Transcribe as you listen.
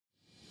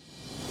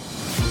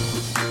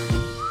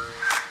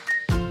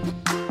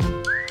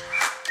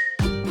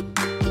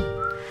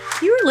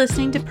You're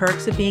listening to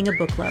Perks of Being a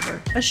Book Lover,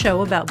 a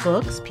show about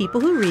books, people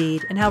who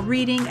read, and how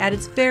reading at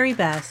its very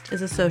best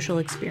is a social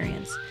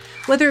experience.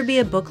 Whether it be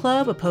a book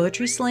club, a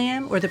poetry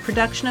slam, or the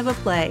production of a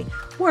play,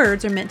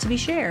 words are meant to be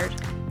shared.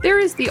 There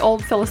is the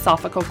old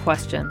philosophical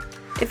question: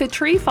 if a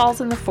tree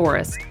falls in the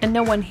forest and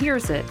no one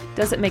hears it,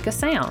 does it make a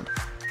sound?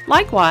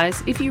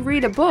 Likewise, if you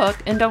read a book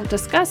and don't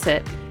discuss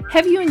it,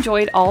 have you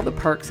enjoyed all the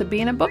perks of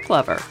being a book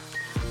lover?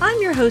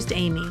 I'm your host,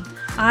 Amy.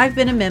 I've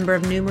been a member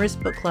of numerous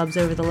book clubs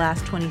over the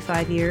last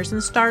 25 years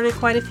and started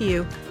quite a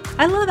few.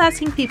 I love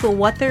asking people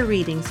what they're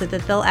reading so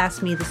that they'll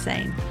ask me the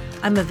same.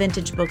 I'm a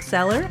vintage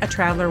bookseller, a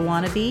traveler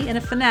wannabe, and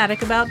a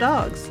fanatic about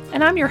dogs.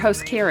 And I'm your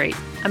host, Carrie.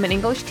 I'm an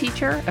English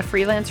teacher, a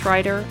freelance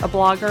writer, a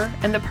blogger,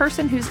 and the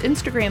person whose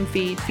Instagram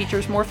feed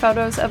features more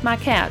photos of my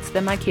cats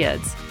than my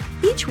kids.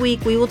 Each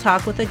week we will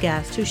talk with a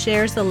guest who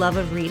shares the love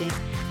of reading,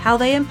 how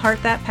they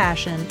impart that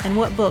passion, and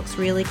what books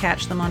really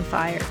catch them on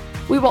fire.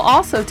 We will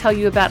also tell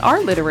you about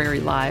our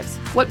literary lives,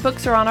 what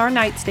books are on our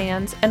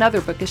nightstands, and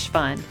other bookish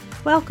fun.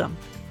 Welcome.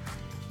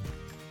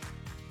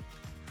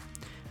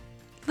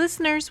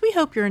 Listeners, we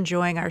hope you're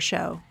enjoying our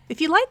show. If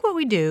you like what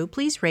we do,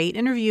 please rate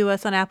and review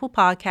us on Apple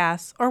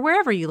Podcasts or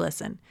wherever you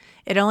listen.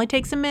 It only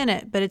takes a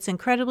minute, but it's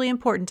incredibly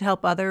important to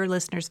help other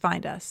listeners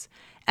find us.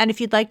 And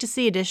if you'd like to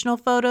see additional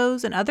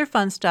photos and other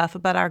fun stuff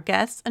about our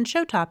guests and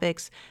show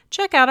topics,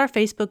 check out our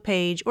Facebook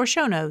page or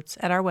show notes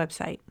at our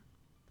website.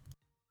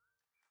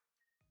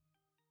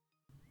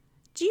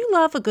 Do you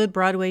love a good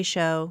Broadway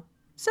show?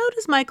 So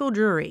does Michael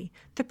Drury,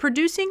 the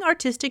producing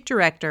artistic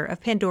director of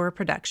Pandora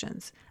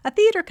Productions, a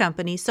theater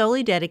company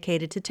solely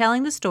dedicated to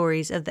telling the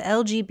stories of the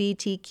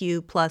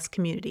LGBTQ+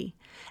 community.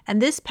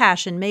 And this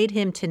passion made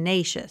him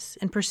tenacious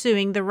in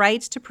pursuing the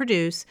rights to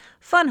produce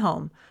Fun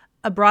Home,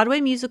 a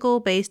Broadway musical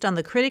based on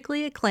the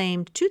critically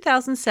acclaimed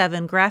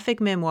 2007 graphic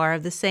memoir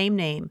of the same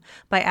name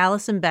by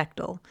Alison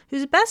Bechdel,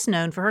 who's best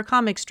known for her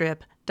comic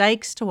strip,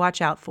 Dykes to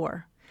Watch Out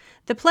For.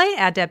 The play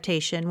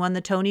adaptation won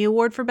the Tony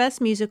Award for Best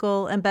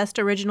Musical and Best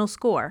Original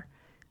Score.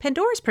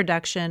 Pandora's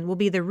production will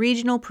be the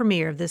regional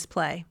premiere of this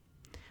play.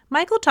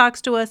 Michael talks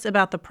to us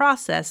about the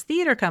process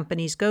theater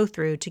companies go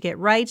through to get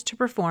rights to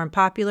perform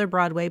popular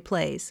Broadway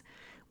plays,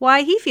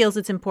 why he feels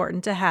it's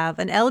important to have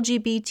an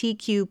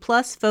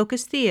LGBTQ+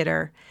 focused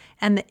theater,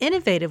 and the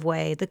innovative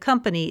way the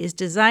company is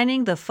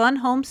designing the Fun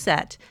Home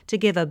set to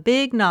give a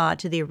big nod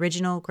to the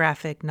original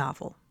graphic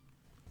novel.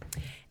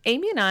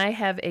 Amy and I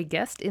have a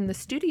guest in the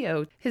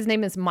studio. His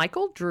name is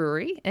Michael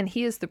Drury, and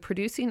he is the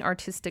producing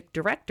artistic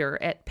director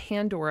at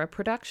Pandora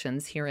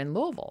Productions here in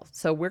Louisville.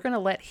 So we're going to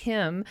let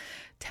him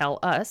tell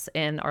us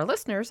and our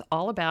listeners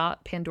all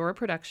about Pandora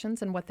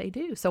Productions and what they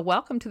do. So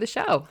welcome to the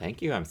show.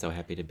 Thank you. I'm so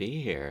happy to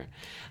be here.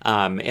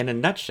 In a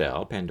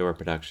nutshell, Pandora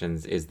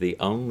Productions is the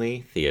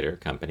only theater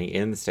company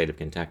in the state of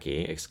Kentucky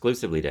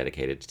exclusively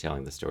dedicated to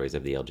telling the stories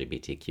of the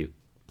LGBTQ+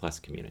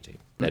 community.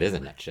 That is a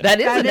nutshell. That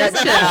is a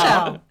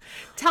nutshell.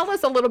 Tell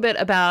us a little bit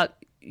about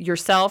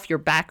yourself, your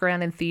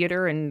background in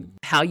theater, and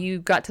how you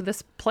got to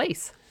this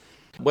place.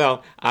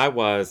 Well, I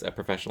was a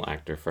professional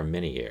actor for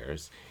many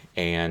years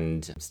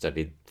and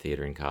studied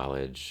theater in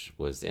college,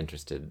 was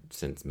interested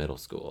since middle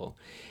school,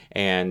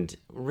 and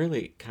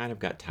really kind of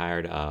got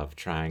tired of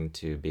trying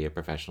to be a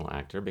professional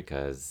actor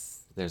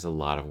because there's a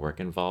lot of work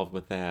involved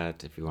with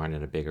that. If you aren't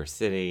in a bigger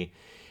city,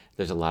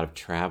 there's a lot of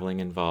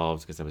traveling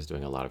involved because I was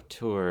doing a lot of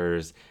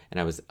tours and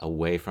I was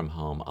away from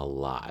home a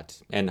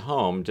lot. And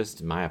home,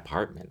 just my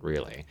apartment,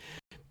 really.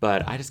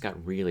 But I just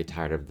got really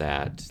tired of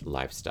that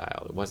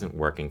lifestyle. It wasn't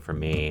working for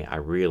me. I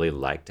really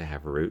like to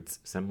have roots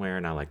somewhere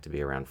and I like to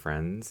be around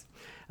friends.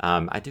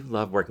 I do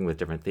love working with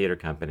different theater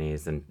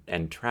companies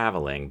and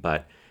traveling,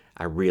 but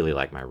I really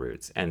like my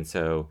roots. And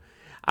so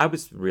I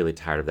was really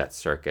tired of that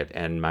circuit,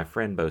 and my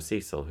friend Bo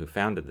Cecil, who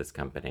founded this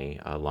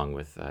company, along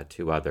with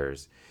two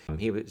others,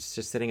 he was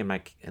just sitting in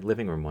my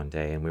living room one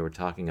day, and we were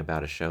talking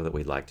about a show that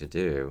we'd like to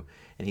do,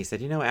 and he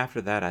said,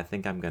 after that, I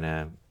think I'm going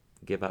to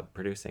give up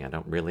producing. I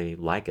don't really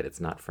like it. It's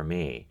not for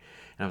me.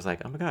 And I was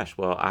like, oh my gosh,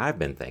 well, I've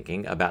been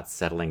thinking about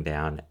settling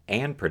down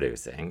and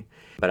producing,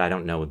 but I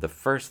don't know the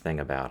first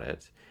thing about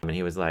it. And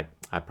he was like,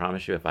 I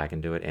promise you, if I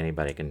can do it,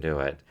 anybody can do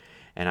it.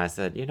 And I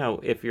said,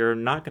 if you're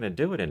not going to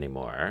do it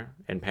anymore,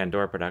 and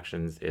Pandora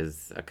Productions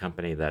is a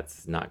company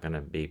that's not going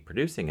to be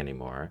producing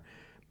anymore,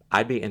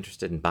 I'd be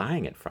interested in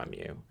buying it from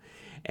you.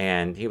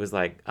 And he was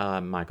like,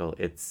 Michael,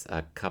 it's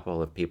a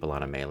couple of people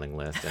on a mailing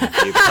list and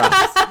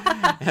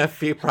a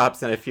few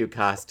props and a few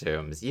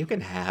costumes. You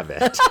can have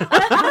it.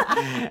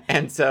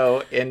 And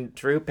so in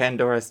true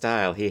Pandora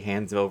style, he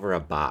hands over a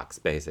box,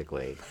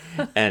 basically.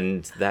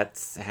 And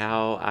that's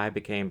how I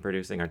became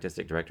producing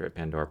artistic director at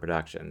Pandora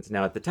Productions.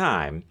 Now, at the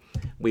time,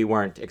 we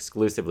weren't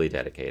exclusively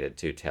dedicated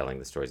to telling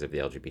the stories of the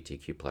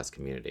LGBTQ+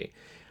 community.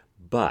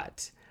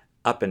 But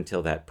up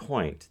until that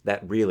point,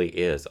 that really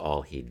is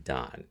all he'd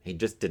done. He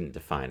just didn't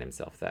define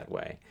himself that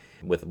way,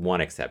 with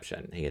one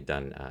exception. He had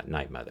done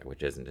Night Mother,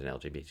 which isn't an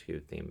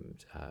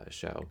LGBTQ-themed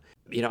show.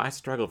 I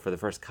struggled for the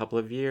first couple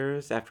of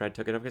years after I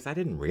took it over because I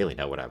didn't really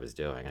know what I was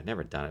doing. I'd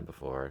never done it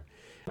before.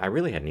 I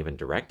really hadn't even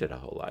directed a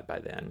whole lot by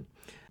then.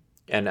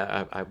 And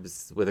I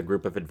was with a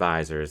group of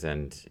advisors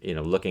and,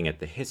 looking at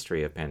the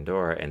history of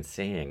Pandora and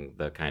seeing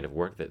the kind of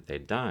work that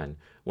they'd done.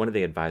 One of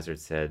the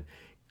advisors said,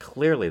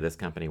 clearly this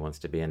company wants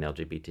to be an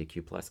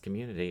LGBTQ plus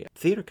community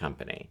theater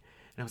company.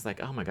 And I was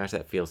like, oh my gosh,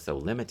 that feels so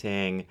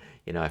limiting.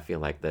 I feel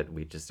like that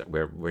we're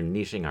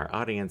niching our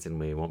audience and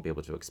we won't be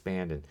able to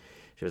expand. And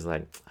she was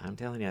like, I'm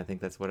telling you, I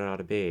think that's what it ought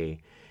to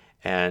be.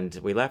 And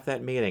we left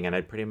that meeting and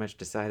I'd pretty much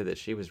decided that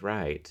she was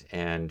right.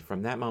 And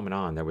from that moment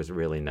on, there was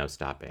really no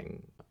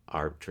stopping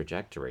our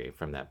trajectory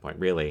from that point,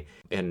 really.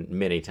 And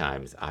many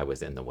times I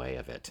was in the way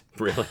of it,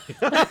 really,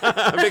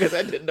 because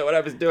I didn't know what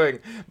I was doing.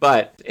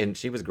 And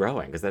she was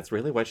growing because that's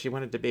really what she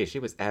wanted to be. She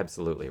was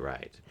absolutely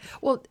right.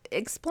 Well,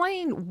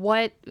 explain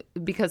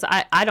because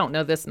I don't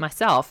know this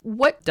myself.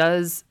 What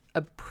does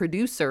a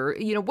producer,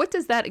 what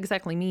does that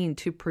exactly mean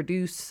to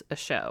produce a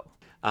show?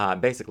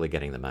 Basically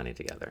getting the money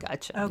together.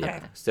 Gotcha. Okay.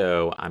 Yeah.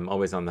 So I'm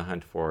always on the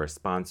hunt for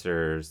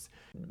sponsors.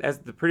 As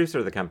the producer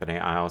of the company,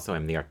 I also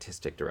am the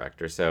artistic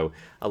director. So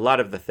a lot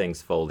of the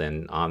things fold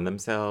in on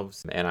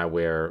themselves, and I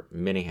wear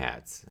many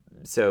hats.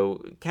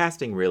 So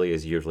casting really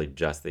is usually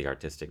just the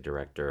artistic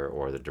director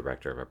or the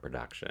director of a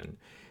production.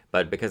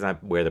 But because I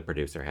wear the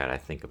producer hat, I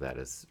think of that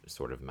as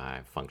sort of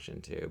my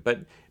function too. But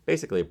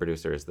basically, a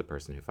producer is the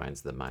person who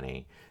finds the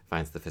money,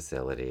 finds the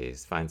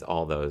facilities, finds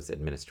all those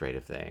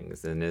administrative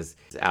things, and is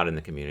out in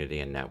the community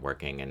and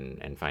networking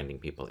and finding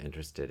people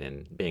interested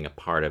in being a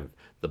part of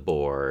the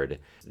board.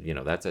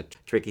 That's a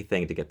tricky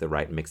thing to get the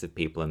right mix of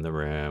people in the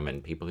room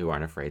and people who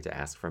aren't afraid to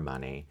ask for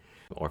money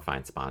or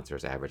find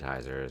sponsors,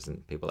 advertisers,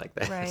 and people like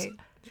that. Right.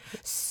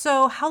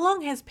 So how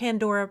long has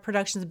Pandora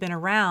Productions been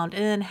around,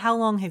 and then how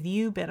long have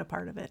you been a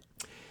part of it?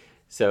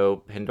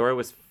 So Pandora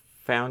was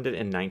founded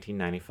in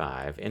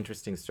 1995.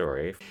 Interesting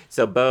story.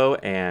 So Bo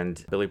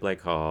and Billy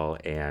Blake Hall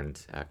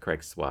and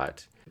Craig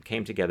Swat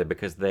came together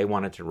because they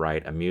wanted to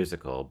write a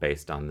musical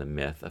based on the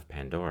myth of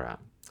Pandora.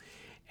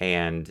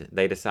 And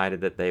they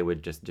decided that they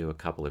would just do a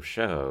couple of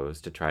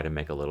shows to try to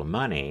make a little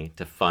money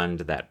to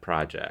fund that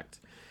project.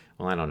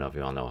 Well, I don't know if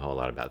you all know a whole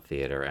lot about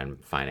theater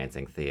and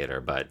financing theater,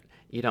 but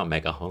you don't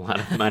make a whole lot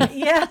of money.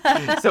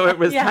 Yeah. So it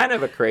was kind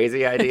of a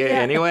crazy idea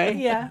anyway.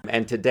 Yeah.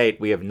 And to date,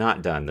 we have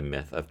not done the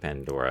Myth of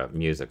Pandora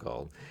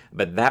musical.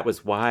 But that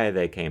was why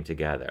they came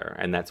together.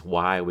 And that's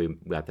why we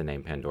got the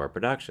name Pandora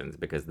Productions,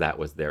 because that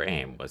was their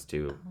aim, was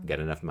to get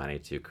enough money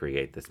to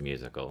create this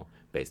musical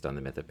based on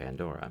the Myth of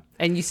Pandora.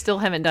 And you still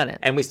haven't done it.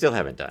 And we still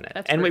haven't done it.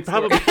 That's and we pretty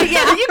probably scary.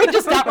 Yeah, you could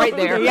just stop right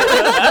there.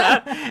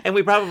 And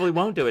we probably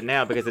won't do it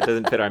now because it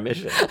doesn't fit our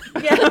mission.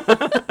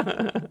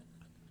 Yeah.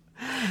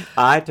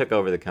 I took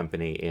over the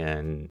company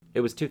it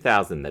was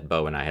 2000 that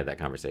Bo and I had that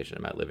conversation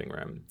in my living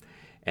room.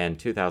 And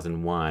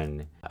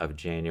 2001 of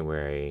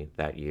January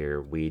that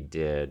year, we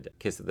did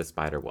Kiss of the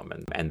Spider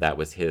Woman. And that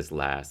was his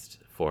last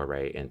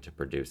foray into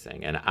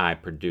producing. And I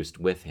produced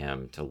with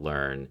him to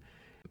learn,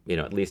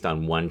 at least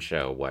on one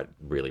show, what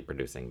really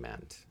producing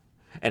meant.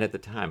 And at the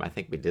time, I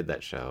think we did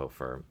that show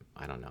for,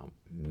 I don't know,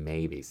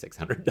 maybe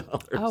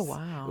 $600. Oh,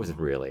 wow. It was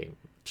really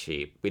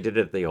cheap. We did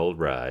it at the old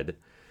Rudd,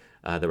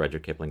 the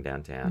Rudyard Kipling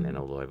downtown in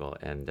Louisville.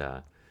 And,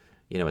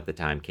 at the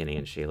time, Kenny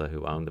and Sheila,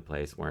 who owned the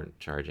place, weren't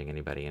charging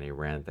anybody any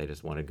rent. They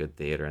just wanted good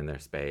theater in their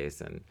space.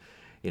 And,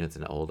 it's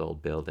an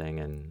old building.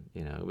 And,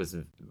 it was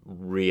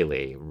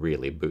really,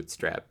 really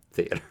bootstrap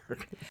theater.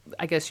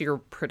 I guess your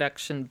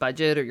production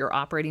budget or your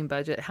operating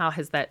budget, how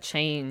has that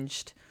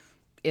changed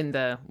in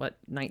the,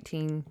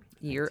 19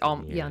 years?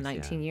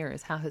 19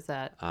 years. How has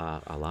that?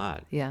 A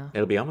lot. Yeah.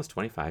 It'll be almost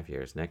 25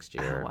 years next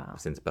year wow.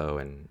 since Bo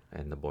and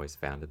the boys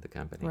founded the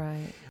company.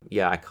 Right.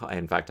 Yeah, I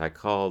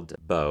called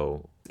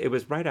Bo. It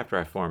was right after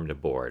I formed a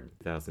board.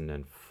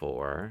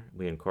 2004,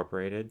 we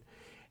incorporated,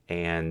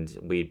 and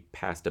we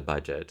passed a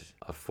budget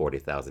of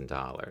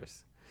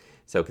 $40,000.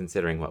 So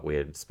considering what we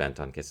had spent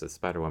on Kiss of the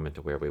Spider-Woman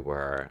to where we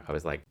were, I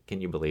was like,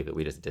 can you believe that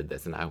we just did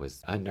this? And I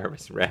was a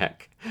nervous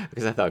wreck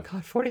because I thought,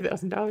 God,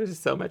 $40,000 is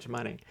so much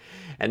money.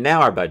 And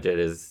now our budget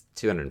is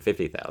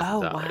 $250,000.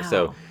 Oh,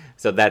 wow.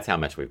 So that's how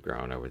much we've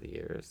grown over the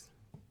years.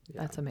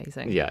 Yeah. That's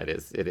amazing. Yeah, it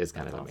is. It is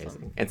kind of That's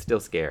amazing awesome. and still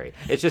scary.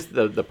 It's just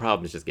the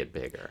problems just get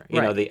bigger.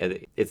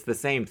 It's the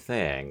same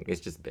thing.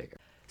 It's just bigger.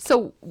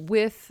 So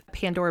with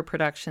Pandora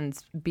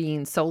Productions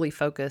being solely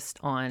focused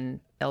on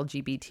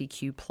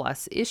LGBTQ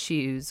plus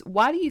issues,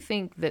 why do you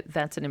think that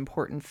that's an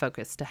important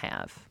focus to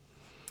have?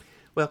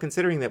 Well,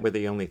 considering that we're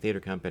the only theater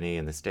company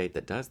in the state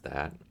that does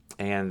that,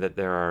 and that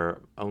there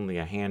are only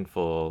a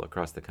handful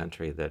across the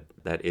country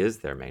that is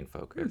their main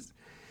focus.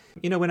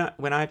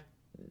 When I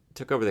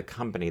took over the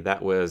company,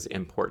 that was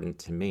important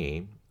to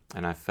me,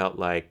 and I felt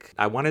like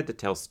I wanted to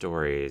tell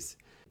stories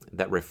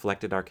that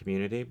reflected our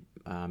community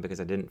because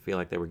I didn't feel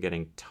like they were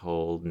getting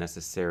told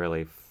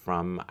necessarily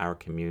from our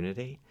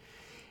community.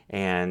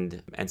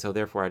 And so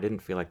therefore I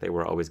didn't feel like they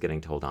were always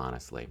getting told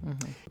honestly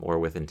or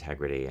with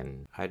integrity.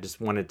 And I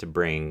just wanted to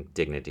bring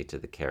dignity to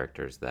the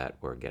characters that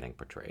were getting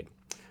portrayed.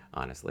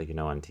 Honestly,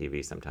 on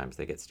TV sometimes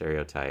they get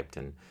stereotyped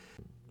and,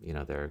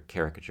 they're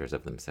caricatures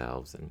of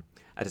themselves. And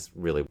I just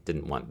really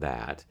didn't want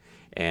that.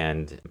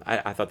 And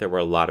I thought there were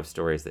a lot of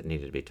stories that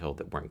needed to be told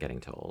that weren't getting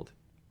told.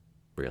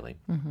 really.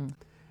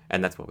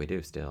 And that's what we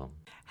do still.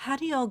 How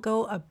do y'all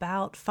go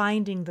about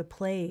finding the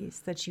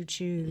plays that you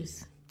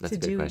choose That's to a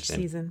good do question.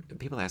 each season?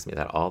 People ask me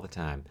that all the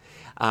time.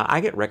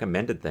 I get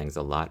recommended things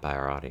a lot by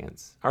our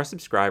audience. Our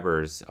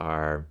subscribers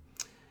are,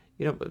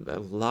 a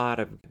lot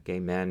of gay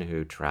men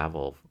who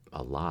travel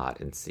a lot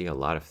and see a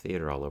lot of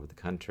theater all over the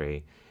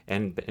country,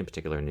 and in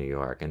particular in New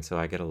York. And so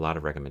I get a lot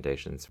of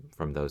recommendations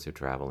from those who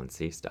travel and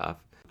see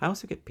stuff. I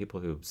also get people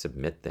who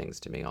submit things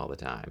to me all the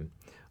time,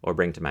 or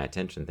bring to my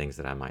attention things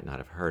that I might not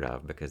have heard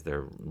of because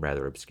they're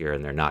rather obscure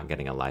and they're not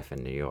getting a life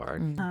in New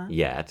York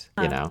yet,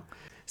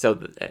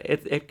 So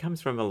it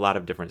comes from a lot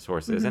of different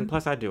sources. And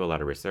plus I do a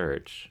lot of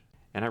research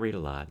and I read a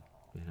lot,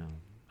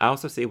 I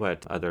also see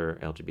what other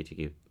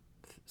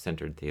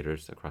LGBTQ-centered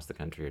theaters across the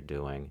country are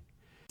doing,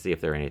 see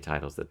if there are any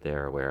titles that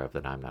they're aware of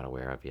that I'm not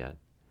aware of yet.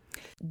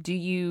 Do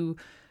you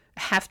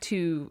have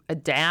to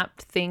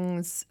adapt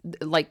things,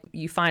 like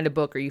you find a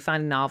book or you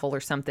find a novel or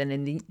something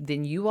and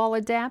then you all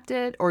adapt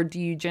it? Or do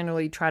you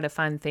generally try to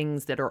find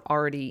things that are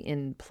already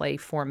in play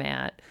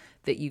format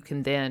that you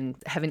can then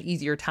have an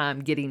easier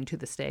time getting to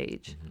the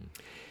stage?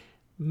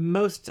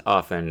 Most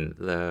often,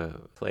 the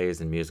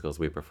plays and musicals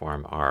we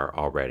perform are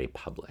already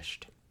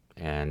published,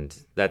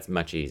 and that's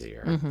much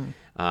easier.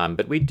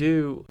 But we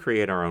do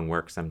create our own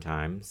work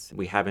sometimes.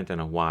 We haven't in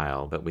a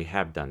while, but we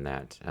have done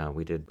that.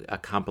 We did a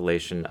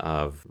compilation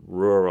of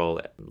rural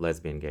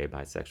lesbian, gay,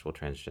 bisexual,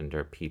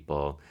 transgender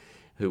people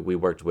who we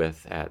worked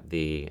with at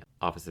the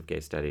Office of Gay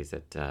Studies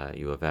at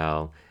U of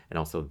L, and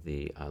also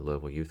the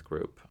Louisville Youth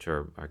Group, which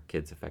are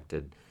kids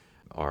affected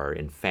are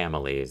in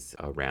families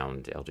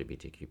around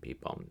LGBTQ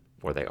people,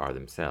 or they are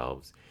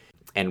themselves.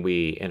 And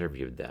we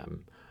interviewed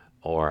them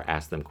or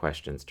asked them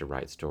questions to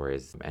write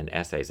stories and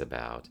essays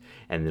about.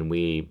 And then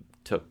we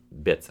took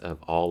bits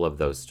of all of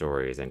those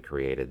stories and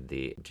created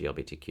the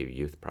GLBTQ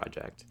Youth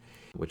Project,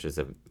 which is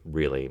a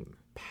really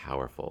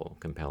powerful,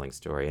 compelling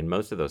story. And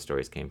most of those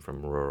stories came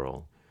from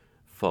rural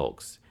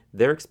folks.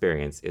 Their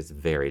experience is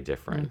very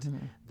different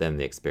than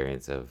the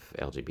experience of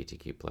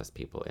LGBTQ plus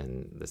people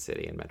in the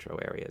city and metro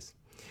areas.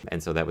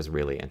 And so that was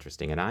really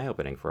interesting and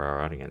eye-opening for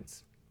our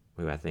audience,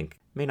 who I think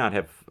may not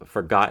have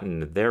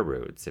forgotten their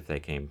roots if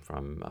they came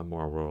from a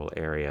more rural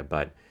area,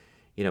 but,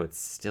 it's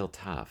still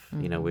tough.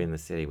 We in the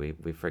city,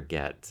 we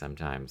forget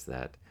sometimes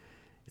that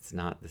it's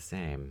not the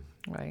same.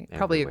 Right.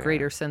 Probably everywhere. a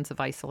greater sense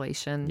of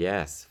isolation.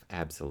 Yes,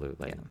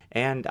 absolutely.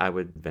 And I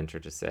would venture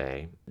to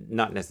say,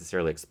 not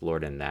necessarily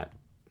explored in that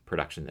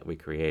production that we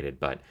created,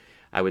 but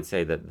I would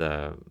say that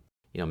the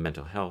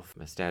mental health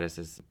status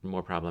is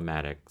more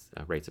problematic.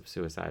 Rates of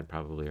suicide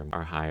probably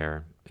are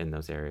higher in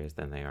those areas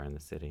than they are in the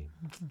city,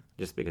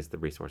 just because the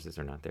resources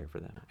are not there for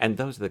them. And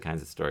those are the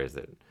kinds of stories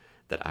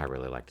that I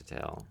really like to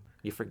tell.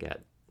 You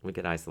forget. We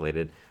get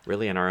isolated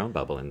really in our own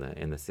bubble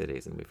in the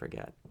cities, and we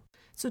forget.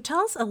 So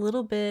tell us a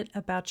little bit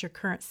about your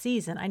current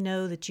season. I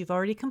know that you've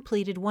already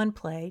completed one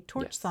play,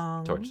 Torch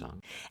Song. Torch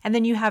Song. And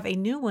then you have a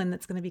new one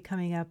that's going to be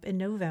coming up in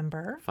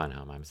November. Fun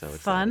Home. I'm so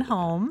excited. Fun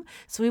Home.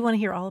 So we want to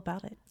hear all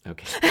about it.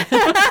 Okay.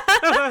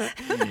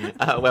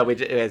 Well,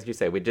 as you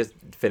say, we just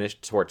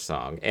finished Torch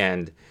Song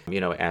and,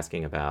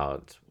 asking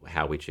about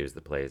how we choose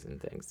the plays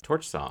and things.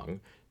 Torch Song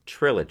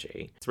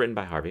trilogy. It's written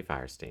by Harvey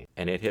Fierstein,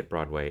 and it hit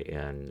Broadway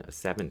in the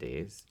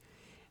 70s.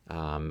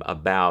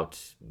 About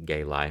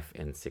gay life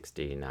in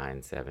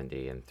 69,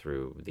 70, and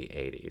through the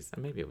 80s.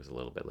 And maybe it was a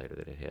little bit later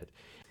that it hit.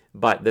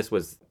 But this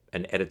was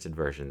an edited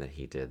version that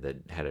he did that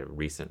had a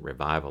recent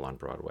revival on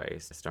Broadway,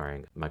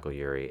 starring Michael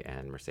Urie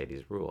and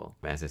Mercedes Ruehl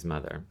as his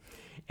mother.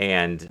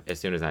 And as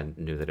soon as I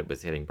knew that it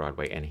was hitting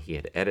Broadway and he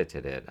had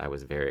edited it, I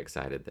was very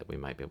excited that we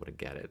might be able to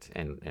get it.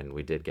 And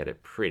we did get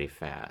it pretty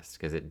fast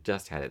because it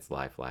just had its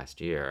life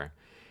last year.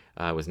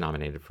 It was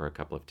nominated for a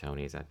couple of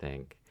Tonys, I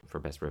think, for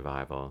Best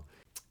Revival.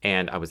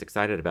 And I was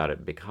excited about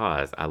it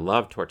because I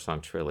love Torch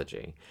Song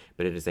Trilogy,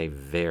 but it is a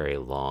very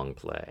long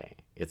play.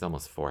 It's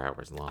almost 4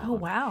 hours long. Oh,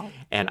 wow.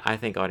 And I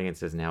think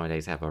audiences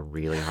nowadays have a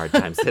really hard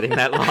time sitting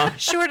that long.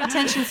 Short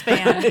attention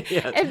span.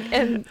 Yes.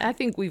 And I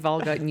think we've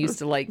all gotten used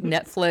to like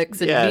Netflix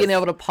and Yes. being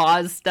able to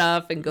pause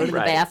stuff and go to the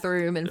Right.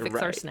 bathroom and fix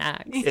our Right.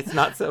 snacks. It's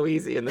not so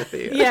easy in the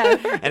theater.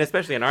 Yeah. And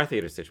especially in our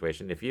theater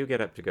situation, if you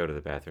get up to go to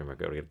the bathroom or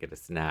go to get a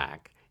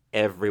snack,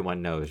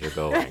 everyone knows you're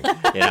going,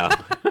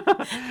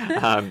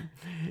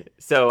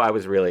 So I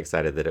was really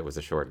excited that it was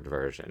a shortened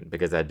version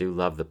because I do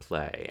love the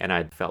play. And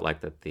I felt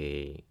like that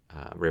the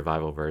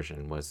revival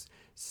version was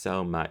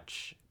so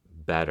much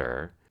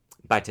better,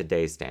 by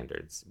today's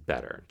standards,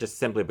 better, just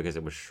simply because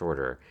it was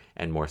shorter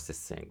and more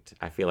succinct.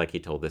 I feel like he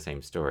told the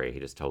same story. He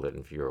just told it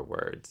in fewer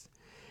words.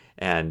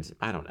 And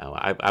I don't know.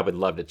 I would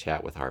love to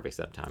chat with Harvey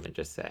sometime and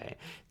just say,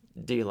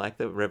 do you like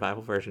the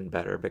revival version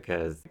better?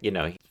 Because,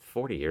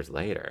 40 years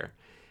later,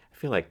 I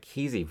feel like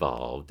he's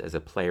evolved as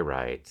a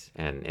playwright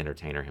and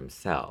entertainer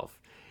himself,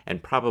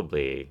 and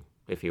probably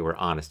if he were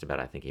honest about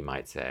it, I think he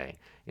might say,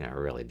 I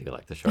really do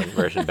like the shortened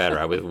version better.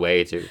 I was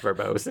way too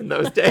verbose in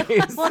those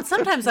days. Well, and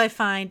sometimes I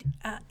find,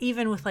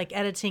 even with like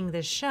editing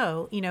this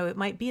show, it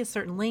might be a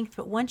certain length,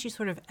 but once you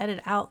sort of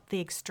edit out the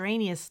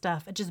extraneous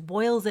stuff, it just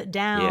boils it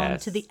down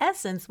Yes. to the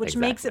essence, which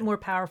makes it more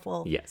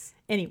powerful. Yes.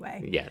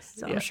 Anyway. Yes.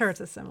 So yes. I'm sure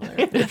it's a similar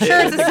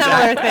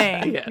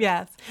thing. Yes.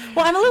 Yes.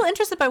 Well, I'm a little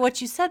interested by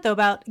what you said, though,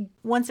 about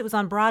once it was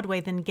on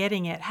Broadway, then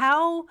getting it.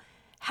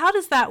 How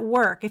does that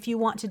work if you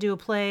want to do a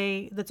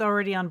play that's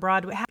already on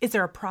Broadway? Is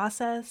there a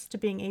process to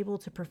being able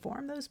to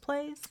perform those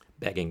plays?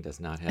 Begging does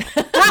not help.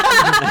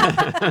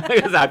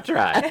 Because I've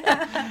tried.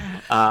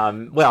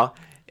 Well,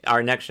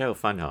 our next show,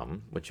 Fun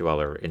Home, which you all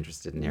are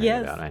interested in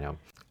hearing about, I know.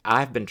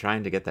 I've been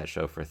trying to get that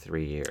show for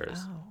 3 years.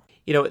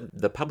 Oh.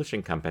 The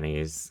publishing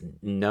companies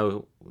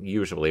know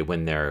usually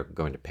when they're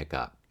going to pick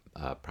up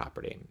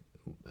property,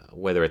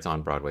 whether it's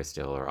on Broadway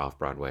still or off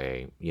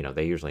Broadway.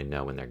 They usually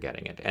know when they're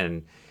getting it.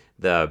 And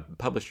the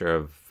publisher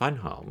of Fun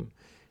Home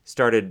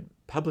started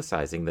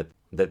publicizing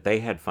that they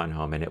had Fun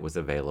Home and it was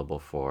available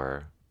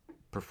for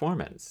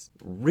performance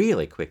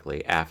really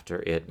quickly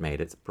after it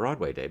made its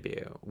Broadway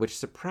debut, which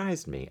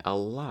surprised me a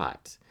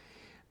lot.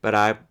 But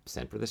I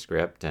sent for the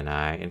script and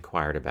I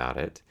inquired about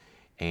it.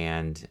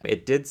 And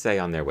it did say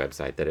on their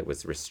website that it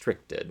was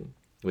restricted,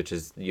 which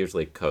is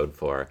usually code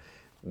for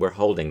we're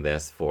holding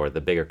this for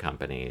the bigger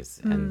companies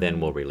and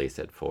then we'll release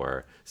it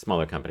for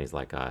smaller companies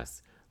like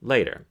us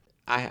later.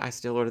 I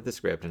still ordered the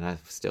script and I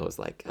still was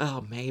like,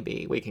 oh,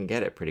 maybe we can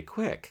get it pretty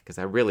quick because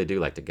I really do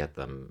like to get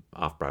them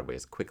off Broadway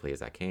as quickly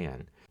as I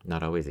can.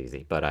 Not always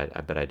easy, but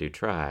I do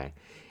try.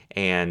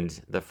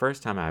 And the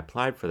first time I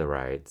applied for the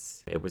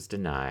rights, it was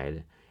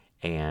denied.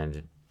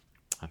 And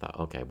I thought,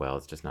 okay, well,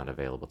 it's just not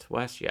available to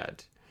us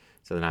yet.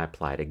 So then I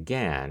applied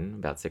again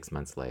about 6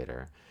 months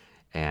later,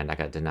 and I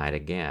got denied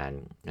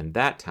again. And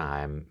that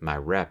time, my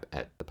rep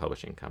at the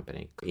publishing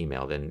company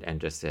emailed and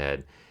just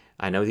said,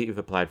 I know that you've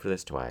applied for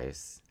this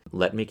twice.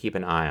 Let me keep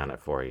an eye on it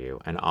for you,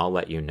 and I'll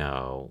let you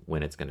know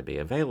when it's going to be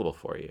available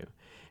for you.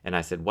 And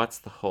I said, what's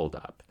the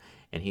holdup?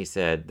 And he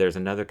said, there's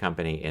another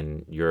company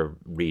in your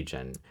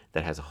region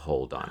that has a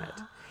hold on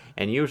it.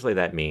 And usually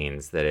that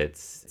means that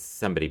it's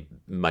somebody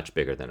much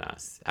bigger than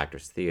us.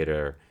 Actors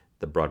Theater,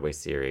 the Broadway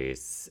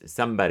series,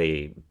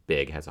 somebody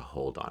big has a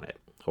hold on it,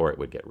 or it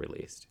would get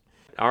released.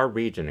 Our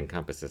region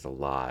encompasses a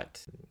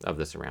lot of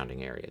the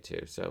surrounding area,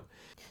 too. So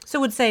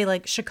would say,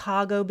 like,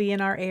 Chicago be in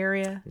our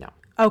area? No.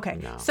 Okay.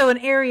 No. So an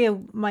area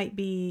might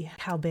be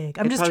how big?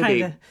 I'm just trying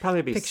to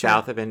probably be picture.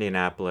 south of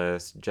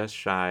Indianapolis, just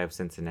shy of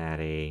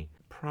Cincinnati.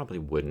 Probably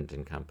wouldn't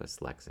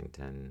encompass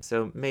Lexington.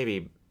 So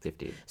maybe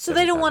 50. So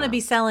they don't want to be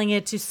miles. selling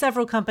it to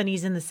several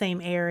companies in the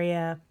same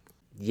area.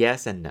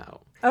 Yes and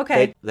no.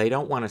 Okay. They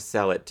don't want to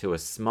sell it to a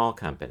small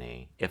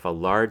company if a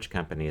large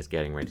company is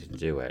getting ready to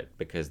do it,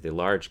 because the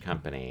large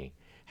company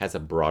has a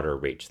broader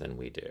reach than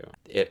we do.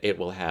 It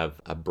will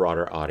have a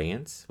broader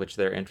audience, which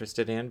they're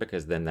interested in,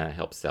 because then that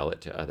helps sell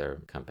it to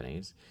other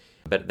companies.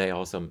 But they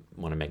also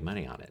want to make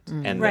money on it.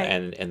 And, Right.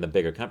 and the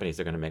bigger companies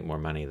are going to make more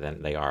money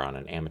than they are on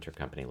an amateur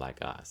company like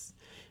us.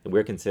 And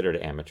we're considered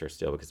amateur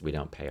still because we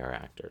don't pay our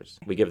actors.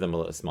 We give them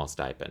a small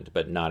stipend,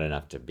 but not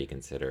enough to be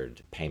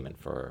considered payment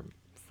for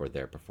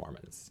their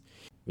performance.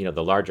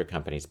 The larger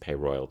companies pay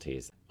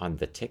royalties on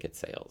the ticket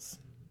sales.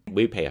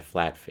 We pay a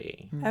flat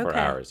fee for Okay.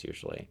 ours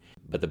usually,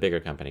 but the bigger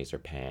companies are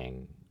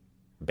paying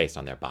based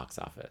on their box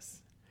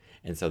office.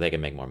 And so they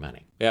can make more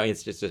money.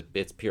 It's just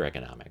it's pure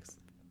economics.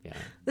 Yeah.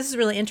 This is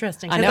really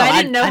interesting I because know. I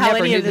didn't know how never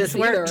any knew of this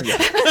either.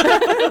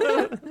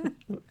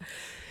 worked.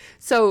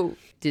 So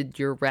did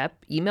your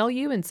rep email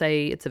you and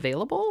say it's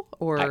available,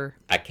 or?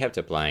 I kept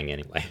applying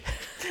anyway.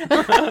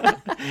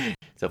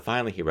 So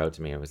finally he wrote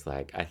to me and was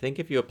like, I think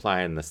if you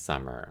apply in the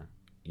summer,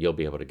 you'll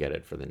be able to get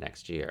it for the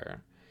next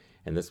year.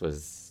 And this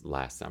was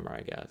last summer,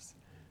 I guess.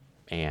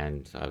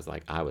 And I was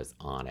like, I was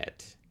on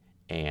it.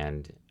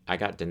 And I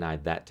got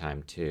denied that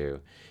time too.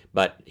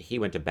 But he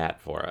went to bat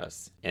for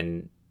us.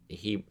 And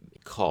he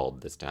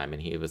called this time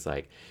and he was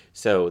like,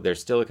 so there's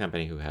still a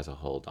company who has a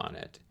hold on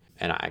it.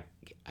 And I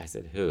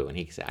said, who? And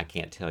he said, I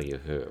can't tell you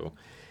who.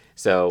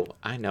 So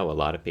I know a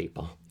lot of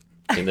people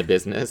in the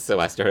business, so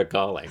I started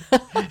calling.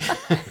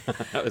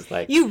 I was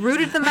like, You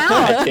rooted them out.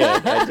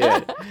 I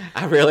did.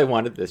 I really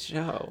wanted this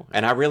show.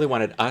 And I really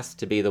wanted us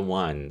to be the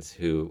ones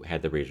who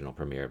had the regional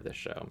premiere of this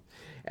show.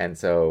 And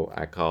so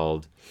I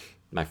called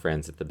my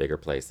friends at the bigger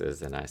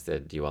places and I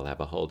said, do you all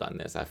have a hold on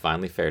this? I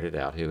finally ferreted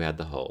out who had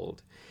the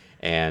hold.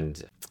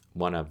 And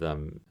one of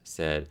them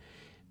said,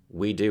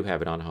 we do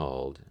have it on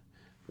hold.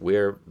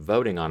 We're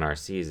voting on our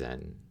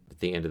season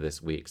at the end of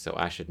this week, so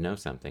I should know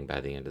something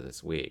by the end of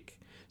this week.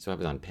 So I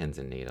was on pins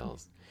and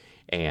needles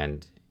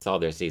and saw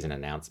their season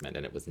announcement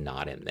and it was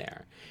not in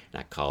there. And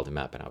I called him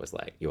up and I was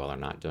like, you all are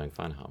not doing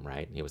Fun Home,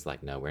 right? And he was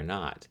like, no, we're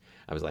not.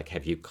 I was like,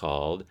 have you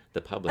called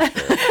the publisher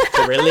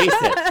to release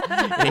it?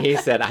 And he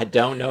said, I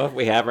don't know if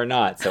we have or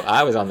not. So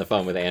I was on the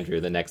phone with Andrew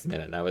the next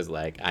minute and I was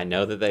like, I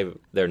know that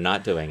they're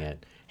not doing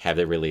it. Have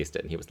they released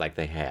it? And he was like,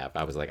 they have.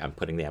 I was like, I'm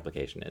putting the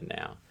application in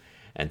now.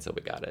 And so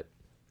we got it.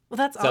 Well,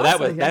 that's So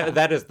awesome.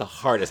 that is the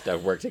hardest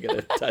I've worked to get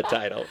a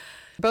title.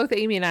 Both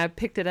Amy and I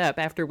picked it up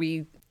after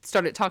we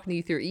started talking to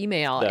you through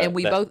email, and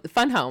we the- both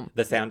Fun Home.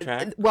 The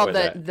soundtrack? Well, Or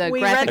the We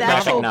graphic read the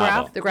graphic actual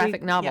novel. the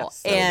graphic novel, yes.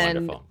 So and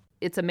wonderful.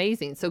 it's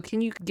amazing. So, can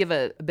you give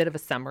a bit of a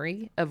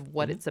summary of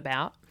what it's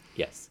about?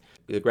 Yes.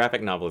 The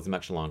graphic novel is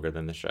much longer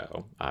than the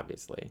show,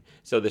 obviously.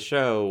 So the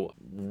show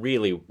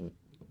really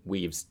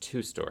weaves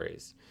two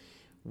stories.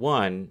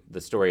 One,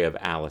 the story of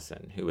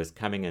Allison, who is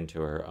coming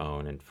into her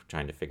own and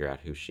trying to figure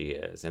out who she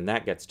is. And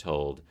that gets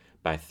told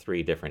by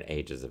three different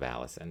ages of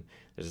Allison.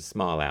 There's a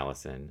small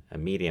Allison, a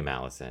medium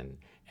Allison,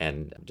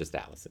 and just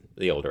Allison,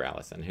 the older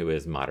Allison, who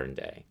is modern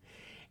day.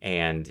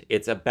 And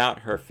it's about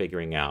her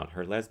figuring out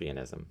her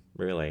lesbianism,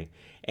 really,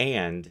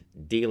 and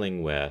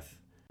dealing with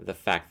the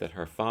fact that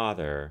her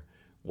father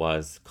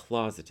was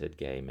closeted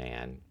gay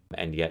man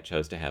and yet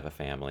chose to have a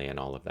family and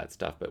all of that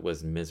stuff, but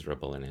was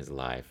miserable in his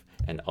life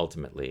and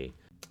ultimately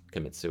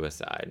commit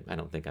suicide. I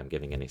don't think I'm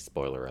giving any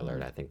spoiler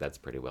alert. I think that's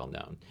pretty well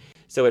known.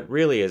 So it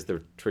really is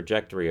the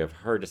trajectory of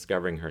her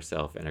discovering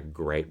herself in a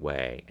great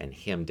way and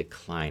him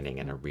declining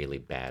in a really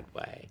bad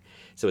way.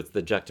 So it's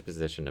the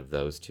juxtaposition of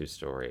those two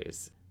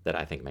stories that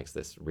I think makes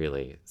this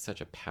really such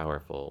a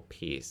powerful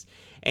piece.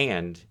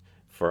 And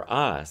for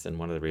us, and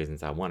one of the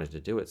reasons I wanted to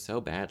do it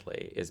so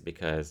badly is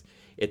because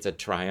it's a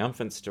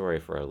triumphant story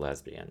for a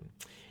lesbian.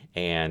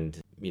 And,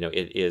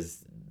 it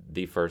is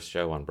the first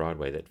show on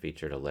Broadway that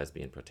featured a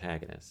lesbian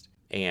protagonist.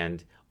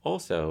 And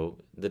also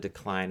the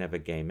decline of a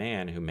gay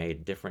man who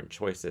made different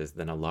choices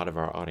than a lot of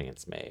our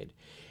audience made.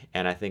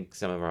 And I think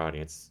some of our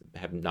audience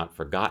have not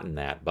forgotten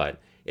that, but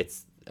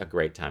it's a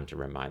great time to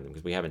remind them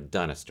because we haven't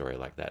done a story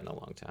like that in a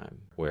long time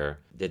where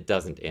it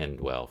doesn't end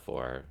well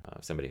for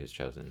somebody who's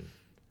chosen.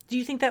 Do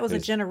you think that was a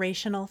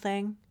generational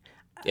thing?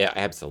 Yeah,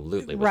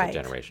 absolutely was Right. a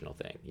generational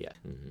thing, yeah.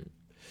 Mm-hmm.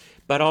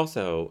 But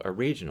also a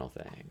regional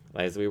thing.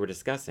 As we were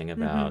discussing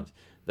about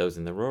those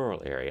in the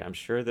rural area, I'm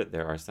sure that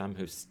there are some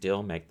who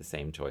still make the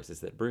same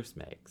choices that Bruce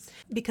makes.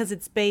 Because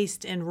it's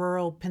based in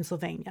rural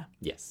Pennsylvania.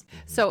 Yes.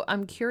 So,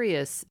 I'm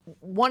curious.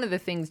 One of the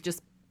things,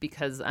 just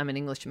because I'm an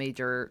English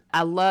major,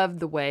 I love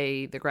the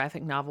way the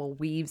graphic novel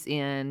weaves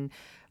in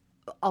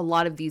a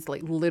lot of these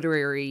like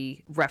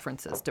literary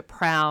references to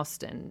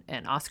Proust and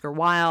Oscar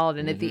Wilde.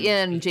 And at the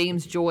end,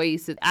 James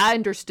Joyce. I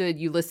understood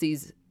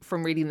Ulysses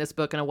from reading this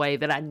book in a way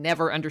that I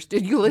never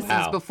understood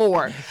Ulysses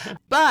before.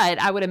 But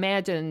I would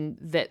imagine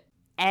that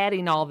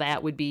adding all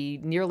that would be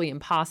nearly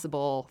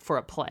impossible for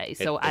a play.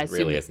 So I it assume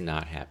really is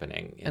not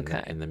happening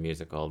in the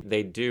musical.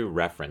 They do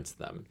reference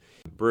them.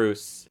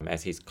 Bruce,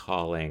 as he's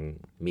calling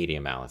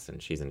medium Allison,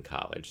 she's in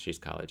college, she's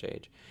college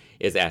age,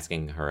 is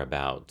asking her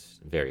about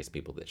various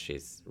people that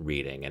she's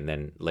reading. And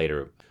then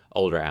later,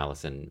 older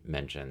Allison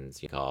mentions,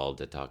 he called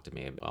to talk to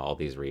me about all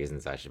these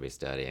reasons I should be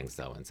studying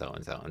so and so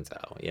and so and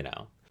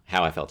so,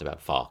 how I felt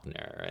about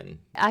Faulkner. And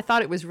I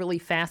thought it was really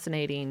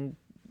fascinating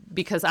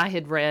because I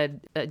had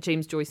read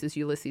James Joyce's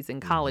Ulysses in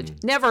college,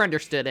 never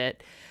understood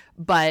it,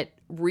 but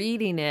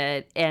reading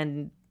it,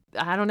 and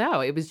I don't know,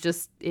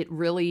 it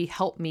really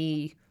helped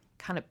me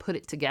kind of put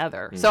it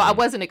together. So I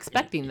wasn't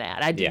expecting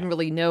that. I didn't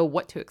really know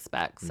what to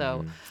expect.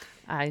 So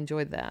I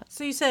enjoyed that.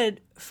 So you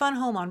said Fun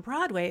Home on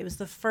Broadway. It was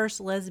the first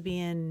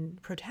lesbian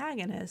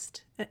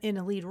protagonist in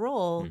a lead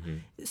role.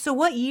 So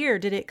what year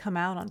did it come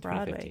out on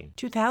Broadway?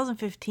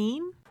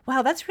 2015?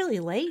 Wow, that's really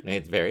late.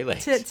 it's very late.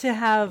 To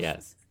have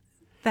Yes.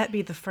 that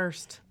be the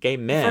first. Gay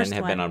men first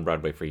have one. been on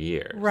Broadway for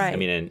years. Right. I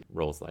mean, in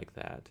roles like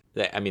that.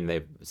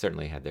 They've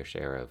certainly had their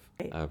share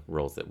of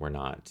roles that were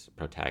not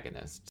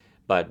protagonists.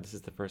 But this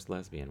is the first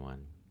lesbian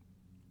one.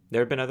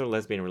 There have been other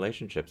lesbian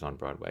relationships on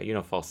Broadway.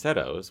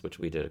 Falsettos, which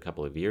we did a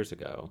couple of years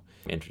ago,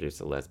 introduced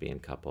a lesbian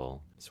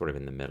couple sort of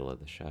in the middle of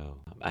the show.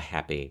 A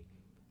happy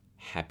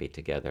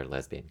together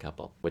lesbian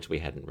couple, which we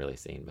hadn't really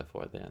seen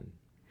before then.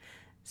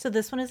 So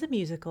this one is a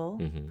musical.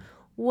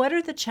 What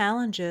are the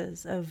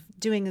challenges of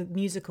doing a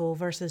musical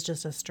versus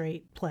just a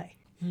straight play?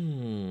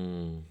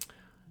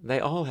 They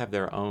all have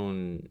their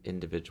own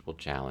individual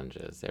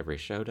challenges. Every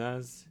show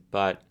does.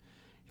 But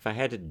if I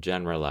had to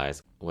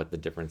generalize what the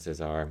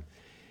differences are,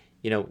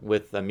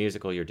 with a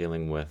musical, you're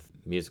dealing with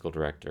musical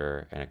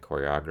director and a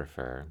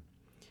choreographer,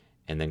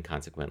 and then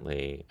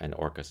consequently an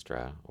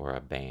orchestra or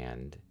a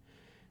band.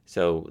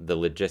 So the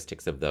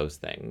logistics of those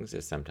things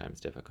is sometimes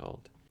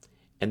difficult.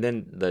 And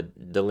then the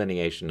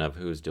delineation of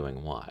who's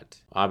doing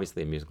what.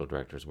 Obviously, a musical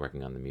director is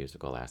working on the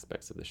musical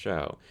aspects of the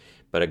show,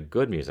 but a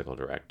good musical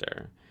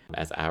director,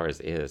 as ours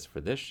is for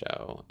this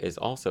show, is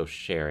also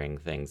sharing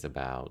things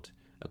about,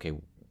 okay,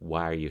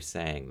 why are you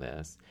saying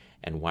this?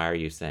 And why are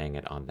you saying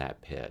it on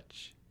that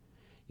pitch?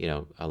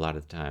 A lot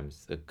of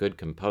times a good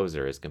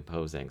composer is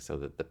composing so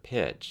that the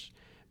pitch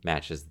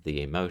matches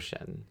the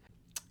emotion.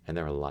 And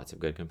there are lots of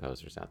good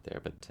composers out there,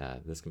 but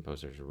this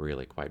composer is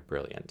really quite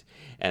brilliant.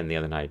 And the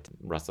other night,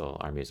 Russell,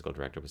 our musical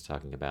director, was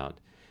talking about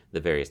the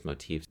various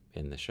motifs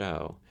in the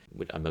show.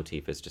 A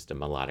motif is just a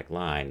melodic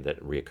line that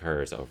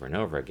reoccurs over and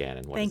over again.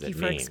 And what Thank does you it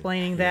for mean?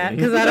 explaining that,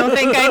 because I don't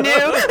think I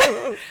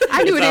knew.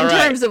 I knew it in all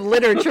right. terms of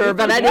literature,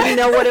 but I didn't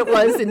know what it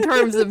was in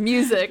terms of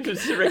music.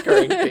 Just a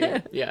recurring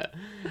theme, yeah.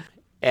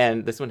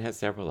 And this one has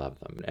several of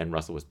them. And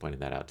Russell was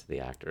pointing that out to the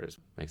actors.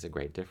 Makes a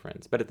great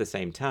difference. But at the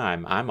same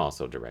time, I'm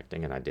also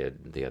directing, and I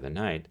did the other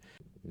night,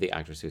 the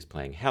actress who's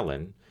playing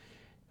Helen,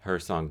 her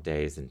song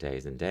Days and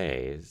Days and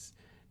Days,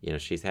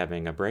 she's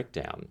having a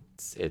breakdown.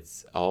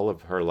 It's all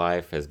of her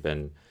life has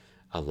been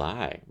a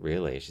lie,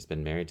 really. She's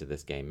been married to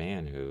this gay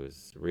man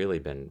who's really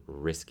been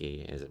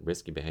risky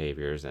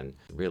behaviors and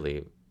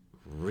really,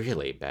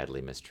 really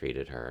badly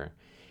mistreated her.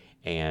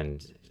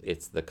 And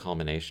it's the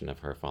culmination of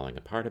her falling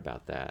apart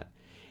about that.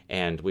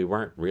 And we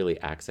weren't really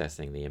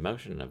accessing the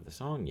emotion of the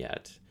song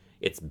yet.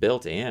 It's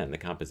built in. The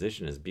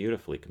composition is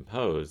beautifully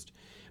composed,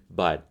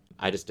 but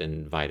I just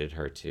invited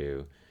her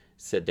to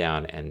sit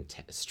down and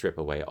strip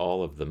away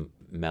all of the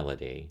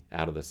melody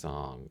out of the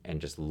song and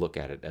just look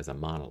at it as a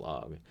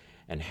monologue.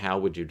 And how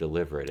would you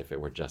deliver it if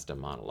it were just a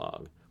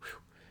monologue? Whew.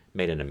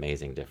 Made an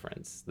amazing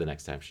difference the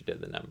next time she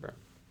did the number.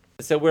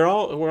 So we're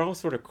all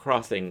sort of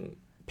crossing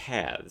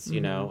paths,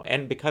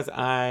 And because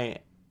I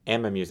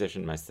am a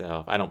musician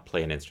myself, I don't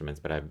play an instrument,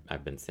 but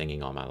I've been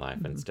singing all my life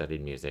and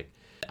studied music.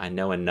 I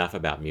know enough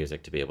about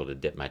music to be able to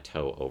dip my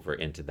toe over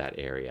into that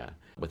area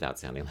without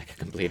sounding like a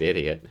complete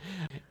idiot.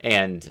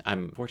 And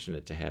I'm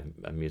fortunate to have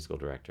a musical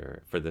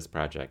director for this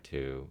project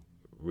who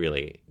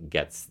really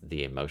gets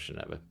the emotion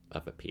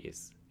of a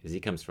piece, because he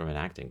comes from an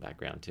acting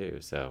background too.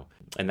 So,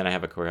 and then I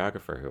have a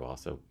choreographer who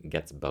also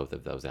gets both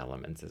of those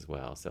elements as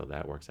well. So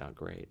that works out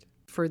great.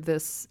 For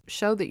this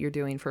show that you're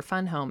doing for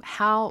Fun Home,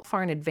 how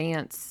far in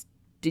advance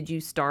did you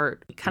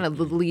start kind of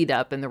the lead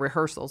up and the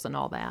rehearsals and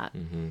all that?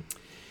 Mm-hmm.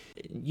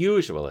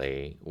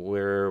 Usually,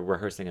 we're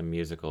rehearsing a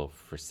musical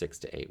for 6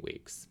 to 8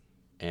 weeks.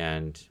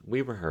 And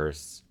we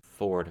rehearse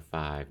 4 to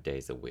 5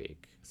 days a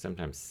week,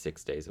 sometimes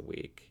 6 days a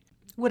week.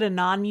 Would a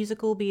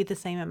non-musical be the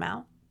same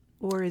amount?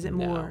 Or is it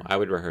more? No, I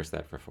would rehearse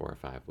that for 4 or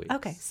 5 weeks.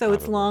 Okay, so probably.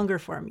 It's longer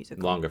for a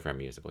musical. Longer for a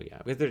musical, yeah.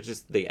 Because there's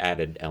just the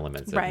added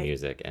elements of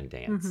music and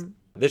dance. Mm-hmm.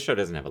 This show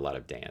doesn't have a lot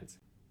of dance,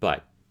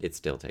 but it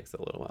still takes a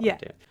little while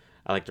to do.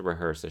 I like to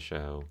rehearse a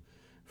show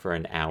for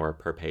an hour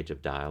per page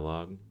of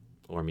dialogue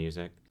or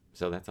music.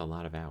 So that's a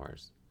lot of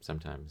hours,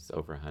 sometimes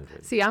over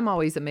 100. See, I'm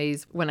always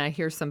amazed when I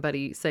hear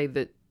somebody say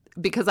that,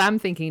 because I'm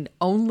thinking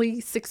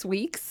only 6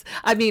 weeks.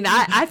 I mean,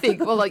 I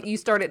think, well, like you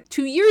started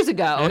 2 years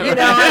ago, I mean,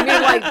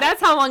 like that's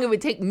how long it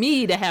would take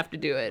me to have to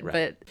do it.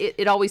 Right. But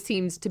it always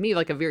seems to me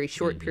like a very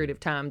short period of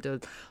time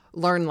to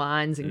learn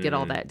lines and get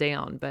all that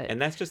down.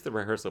 And that's just the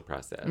rehearsal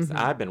process.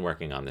 I've been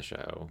working on the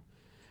show.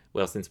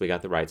 Well, since we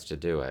got the rights to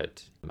do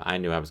it, I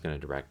knew I was going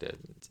to direct it.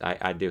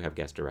 I do have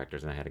guest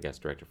directors, and I had a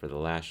guest director for the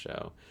last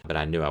show, but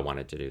I knew I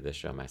wanted to do this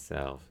show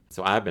myself.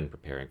 So I've been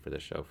preparing for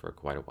this show for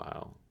quite a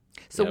while.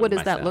 So what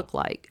does that look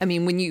like? I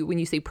mean, when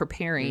you say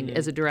preparing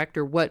as a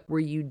director, what were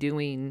you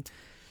doing?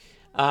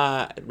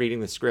 Reading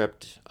the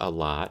script a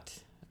lot,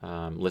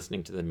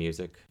 listening to the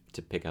music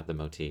to pick out the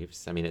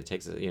motifs. I mean, it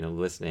takes,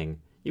 listening.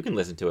 You can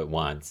listen to it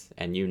once,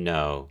 and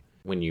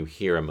when you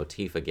hear a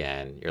motif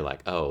again, you're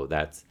like, oh,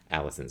 that's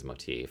Allison's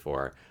motif,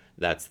 or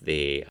that's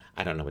the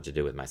I don't know what to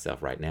do with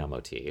myself right now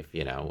motif,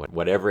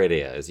 whatever it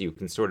is, you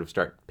can sort of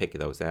start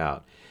picking those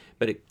out.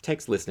 But it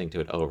takes listening to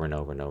it over and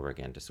over and over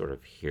again to sort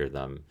of hear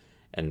them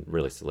and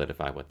really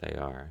solidify what they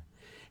are.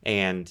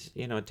 And,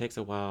 it takes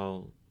a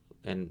while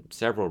and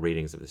several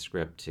readings of the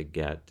script to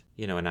get,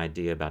 an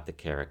idea about the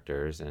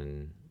characters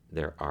and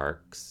their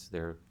arcs,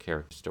 their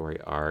character story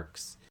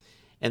arcs.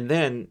 And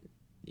then,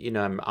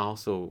 I'm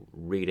also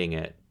reading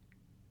it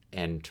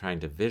and trying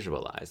to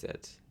visualize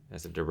it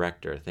as a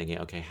director, thinking,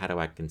 okay, how do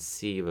I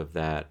conceive of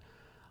that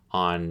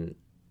on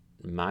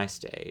my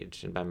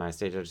stage? And by my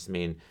stage, I just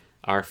mean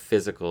our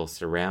physical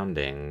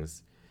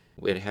surroundings.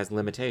 It has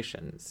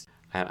limitations.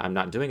 I'm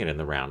not doing it in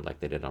the round like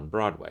they did on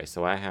Broadway,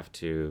 so I have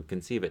to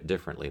conceive it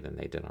differently than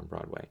they did on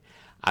Broadway.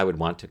 I would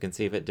want to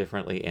conceive it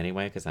differently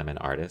anyway because I'm an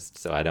artist,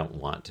 so I don't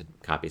want to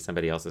copy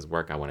somebody else's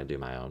work. I want to do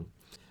my own.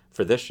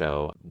 For this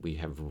show, we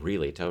have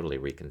really totally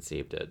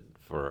reconceived it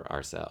for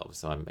ourselves,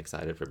 so I'm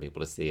excited for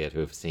people to see it who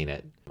have seen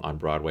it on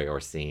Broadway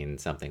or seen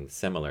something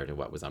similar to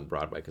what was on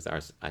Broadway, because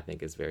ours, I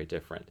think, is very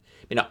different.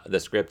 The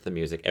script, the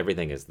music,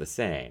 everything is the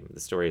same. The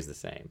story is the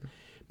same.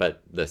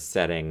 But the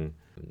setting,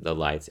 the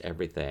lights,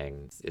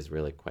 everything is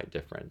really quite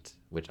different,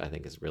 which I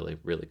think is really,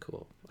 really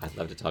cool. I'd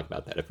love to talk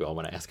about that if you all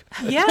want to ask.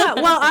 Yeah,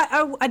 well,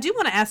 I do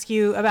want to ask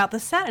you about the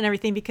set and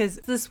everything, because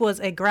this was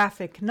a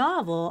graphic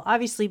novel.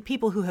 Obviously,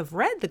 people who have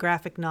read the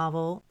graphic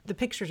novel, the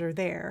pictures are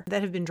there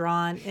that have been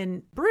drawn.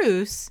 And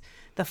Bruce,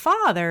 the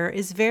father,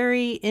 is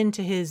very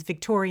into his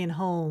Victorian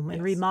home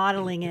and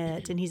remodeling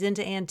it, and he's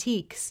into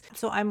antiques.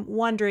 So I'm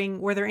wondering,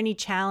 were there any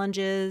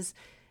challenges?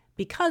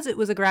 Because it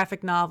was a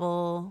graphic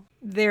novel,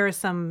 there are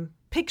some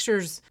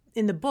pictures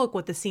in the book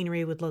what the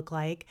scenery would look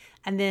like.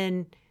 And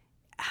then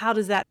how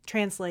does that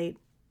translate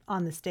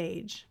on the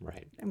stage?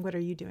 Right. And what are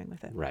you doing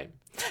with it? Right.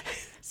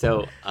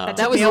 So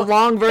that was a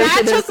long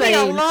version of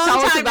saying, tell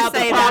us about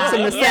the props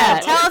in the set. Yeah,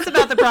 tell us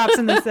about the props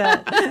in the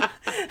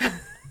set.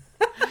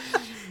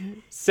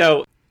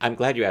 So I'm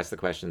glad you asked the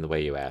question the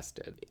way you asked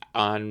it.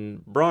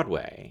 On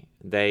Broadway,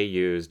 they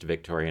used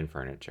Victorian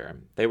furniture.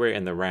 They were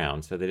in the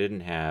round, so they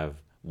didn't have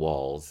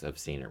walls of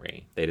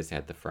scenery. They just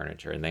had the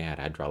furniture, and they had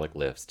hydraulic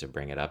lifts to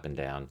bring it up and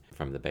down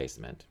from the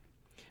basement.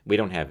 We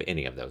don't have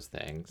any of those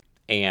things.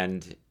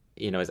 And,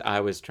 as I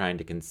was trying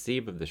to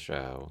conceive of the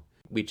show,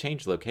 we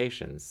changed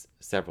locations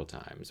several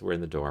times. We're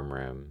in the dorm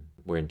room.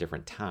 We're in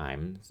different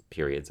time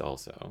periods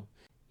also.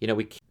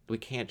 We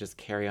can't just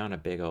carry on a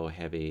big old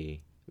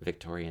heavy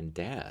Victorian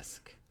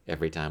desk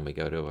every time we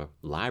go to a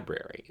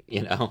library,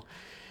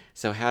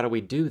 So how do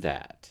we do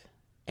that?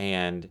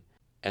 And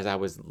as I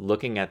was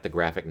looking at the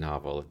graphic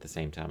novel at the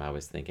same time, I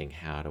was thinking,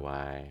 how do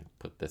I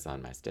put this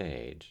on my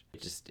stage?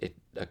 It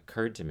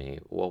occurred to me,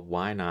 well,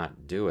 why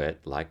not do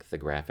it like the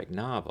graphic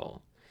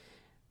novel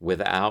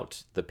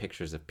without the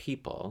pictures of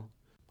people,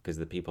 because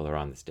the people are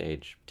on the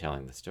stage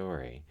telling the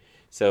story.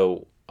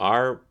 So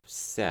our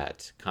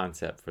set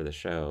concept for the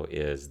show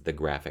is the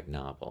graphic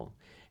novel,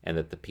 and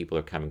that the people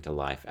are coming to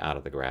life out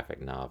of the graphic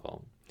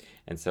novel.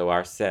 And so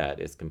our set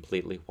is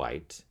completely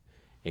white,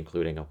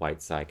 including a white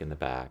cyc in the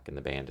back, and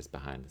the band is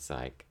behind the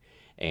cyc.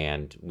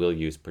 And we'll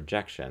use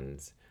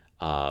projections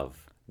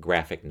of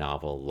graphic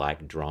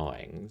novel-like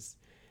drawings,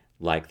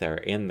 like they're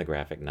in the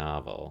graphic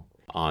novel,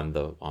 on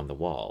the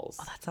walls.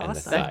 Oh, that's and the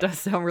awesome. cyc. That does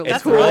sound really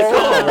It's cool. really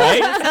cool,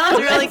 right? That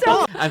sounds really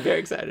cool. I'm very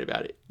excited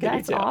about it. Can you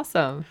That's tell?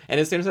 awesome. And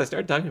as soon as I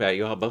started talking about it,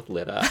 you all both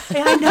lit up.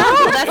 Yeah, I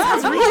know. That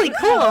sounds really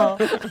cool.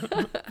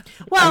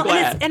 Well,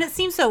 glad. and it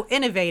seems so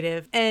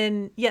innovative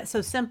and yet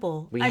so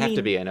simple. We have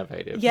to be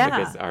innovative, yeah.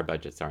 because our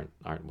budgets aren't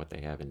what they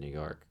have in New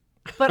York.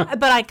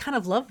 But I kind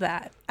of love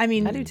that. I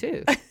mean, I do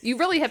too. You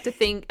really have to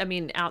think,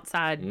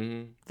 outside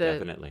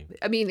Definitely.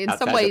 in Outside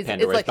some the ways, it's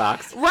Pandora's like,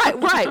 box.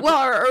 right.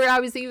 Well, or I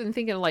was even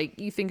thinking, like,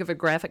 you think of a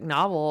graphic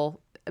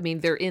novel,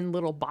 they're in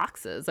little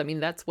boxes.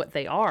 That's what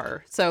they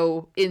are.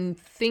 So in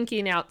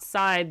thinking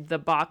outside the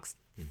box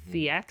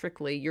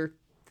theatrically, you're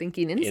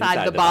thinking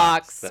inside the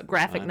box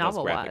graphic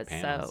novel-wise.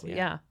 Panels, So,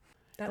 yeah.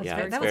 that was, Yeah,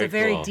 very, it's that was a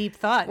very very cool. deep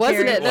thought.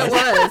 Wasn't Carrie. it? That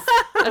was.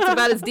 That's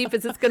about as deep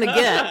as it's going to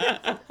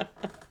get.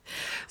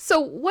 So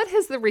what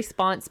has the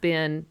response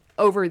been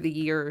over the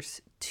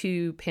years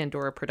to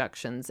Pandora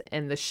Productions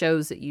and the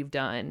shows that you've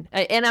done?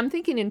 And I'm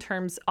thinking in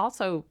terms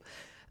also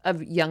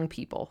of young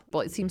people.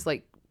 Well, it seems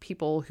like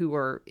people who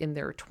are in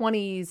their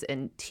 20s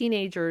and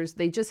teenagers,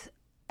 they just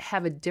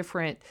have a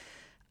different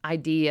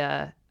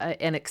idea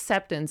and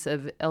acceptance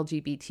of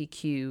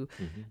LGBTQ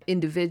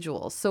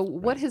individuals. So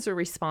what has the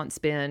response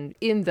been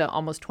in the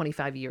almost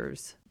 25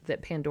 years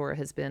that Pandora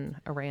has been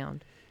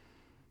around?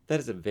 That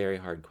is a very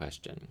hard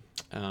question.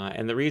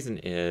 And the reason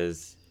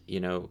is,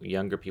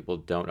 younger people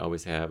don't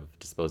always have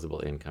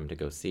disposable income to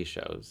go see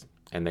shows,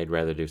 and they'd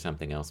rather do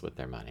something else with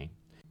their money.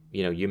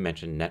 You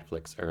mentioned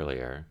Netflix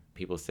earlier.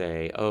 People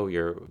say, oh,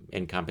 you're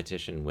in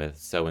competition with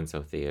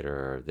so-and-so theater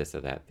or this or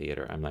that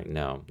theater. I'm like,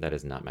 no, that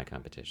is not my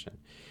competition.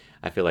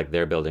 I feel like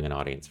they're building an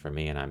audience for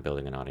me, and I'm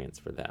building an audience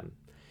for them.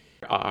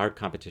 Our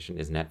competition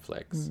is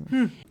Netflix,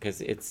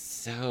 because it's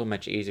so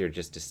much easier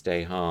just to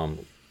stay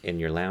home in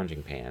your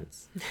lounging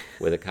pants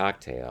with a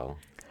cocktail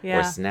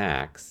or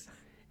snacks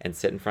and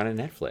sit in front of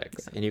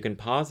Netflix. And you can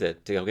pause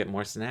it to go get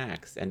more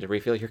snacks and to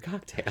refill your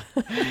cocktail,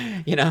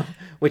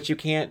 which you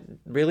can't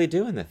really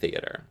do in the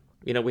theater.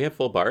 We have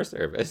full bar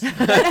service.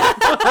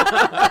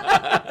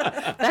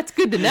 That's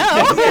good to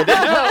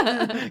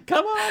know.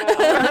 Come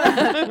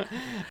on.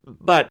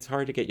 But it's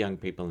hard to get young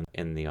people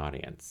in the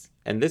audience.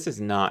 And this is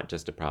not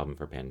just a problem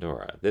for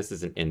Pandora. This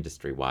is an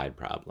industry-wide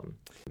problem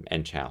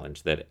and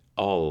challenge that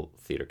all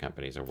theater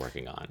companies are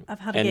working on. Of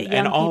how to and, get young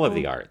and all of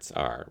people. the arts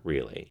are,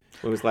 really.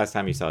 When was the last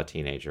time you saw a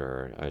teenager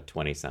or a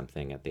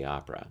 20-something at the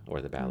opera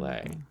or the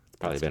ballet? It's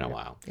probably been a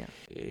while.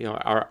 Yeah.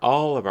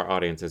 All of our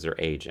audiences are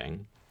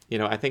aging.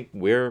 I think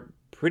we're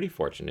pretty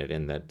fortunate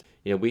in that,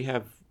 we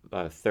have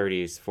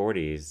 30s,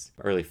 40s,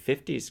 early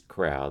 50s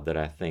crowd that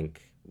I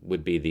think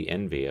would be the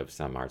envy of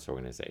some arts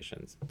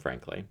organizations,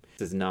 frankly.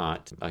 This is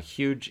not a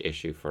huge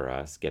issue for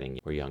us getting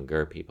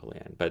younger people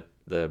in, but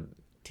the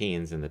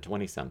teens and the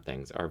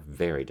 20-somethings are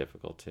very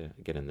difficult to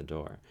get in the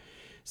door.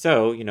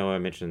 So, I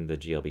mentioned the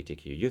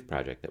GLBTQ Youth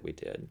Project that we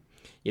did.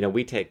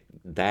 We take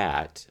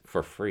that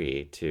for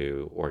free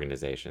to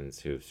organizations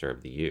who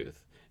serve the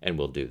youth, and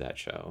we'll do that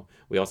show.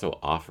 We also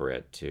offer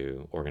it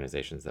to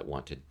organizations that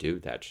want to do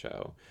that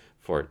show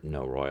for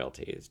no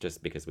royalties,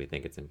 just because we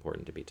think it's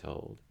important to be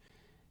told.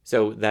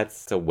 So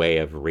that's a way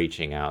of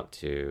reaching out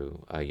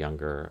to a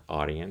younger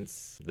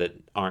audience that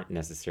aren't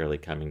necessarily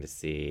coming to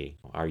see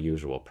our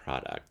usual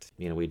product.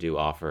 We do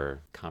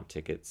offer comp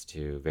tickets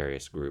to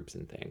various groups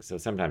and things. So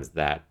sometimes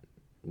that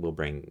will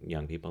bring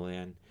young people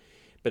in.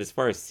 But as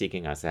far as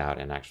seeking us out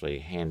and actually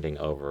handing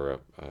over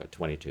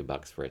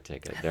 $22 for a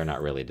ticket, they're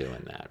not really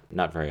doing that.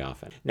 Not very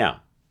often.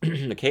 Now,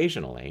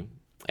 occasionally,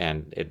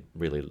 and it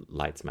really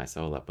lights my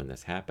soul up when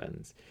this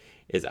happens,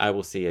 is I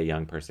will see a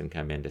young person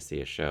come in to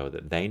see a show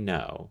that they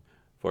know.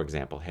 For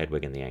example,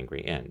 Hedwig and the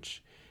Angry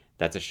Inch.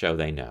 That's a show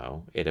they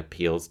know. It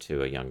appeals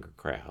to a younger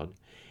crowd.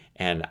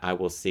 And I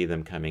will see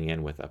them coming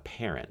in with a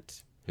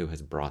parent who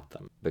has brought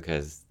them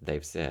because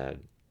they've said,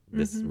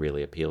 this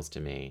really appeals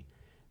to me.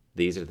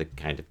 These are the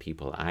kind of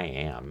people I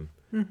am.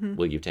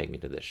 Will you take me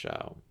to this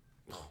show?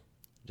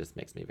 just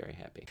makes me very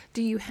happy.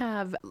 Do you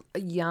have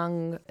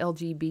young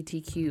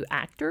LGBTQ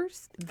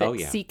actors that Oh,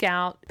 yeah. seek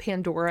out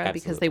Pandora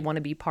because they Absolutely. want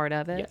to be part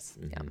of it? Yes,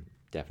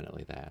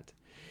 definitely that.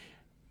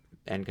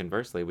 And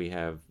conversely, we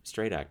have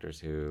straight actors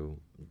who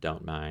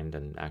don't mind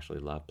and actually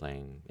love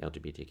playing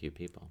LGBTQ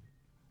people.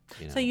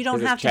 So you don't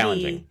 'cause it's have to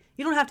challenging.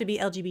 be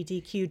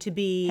LGBTQ to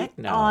be Heck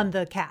no. on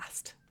the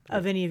cast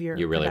of any of your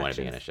You really want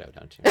to be in a productions. show,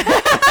 don't you?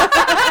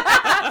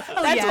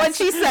 That's yes. what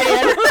she's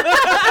saying.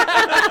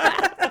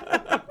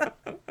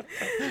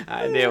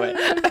 I knew it.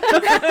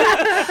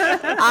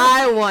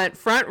 I want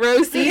front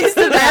row seats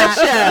to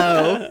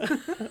that show.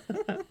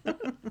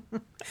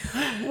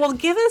 Well,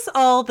 give us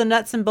all the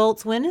nuts and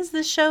bolts. When is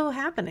this show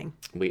happening?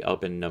 We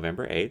open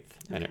November 8th,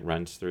 and it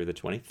runs through the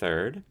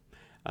 23rd,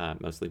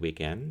 mostly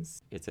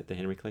weekends. It's at the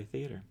Henry Clay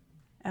Theater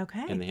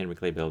Okay. in the Henry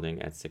Clay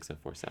Building at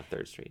 604 South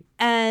 3rd Street.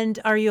 And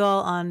are you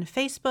all on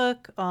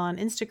Facebook, on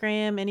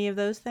Instagram, any of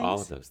those things?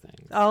 All of those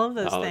things. All of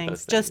those All of things.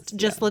 those Just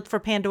things, just yeah. look for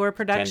Pandora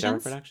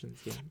Productions. Pandora Productions,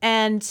 yeah.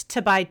 And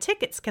to buy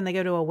tickets, can they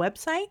go to a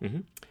website?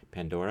 Mm-hmm.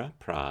 Pandora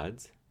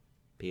Prods,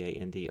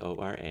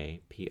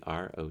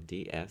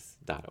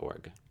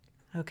 PANDORAPRODS.org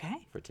Okay.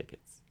 for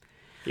tickets.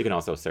 You can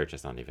also search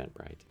us on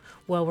Eventbrite.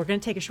 Well, we're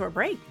going to take a short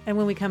break. And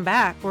when we come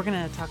back, we're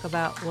going to talk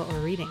about what we're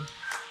reading.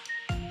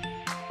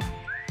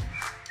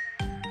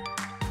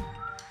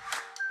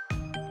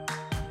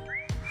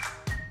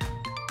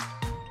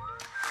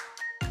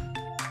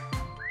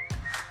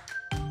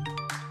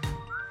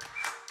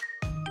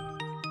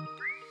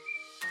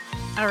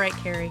 All right,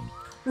 Carrie.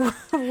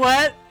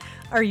 What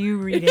are you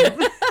reading?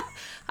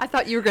 I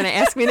thought you were going to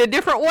ask me in a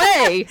different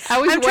way. I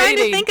was I'm trying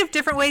to waiting. think of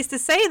different ways to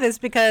say this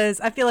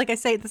because I feel like I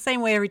say it the same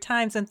way every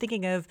time. So I'm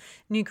thinking of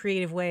new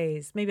creative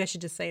ways. Maybe I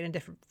should just say it in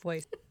different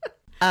voice.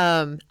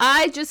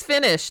 I just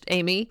finished,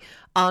 Amy,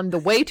 On the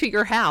Way to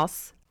Your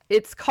House.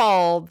 It's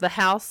called The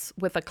House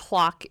with a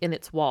Clock in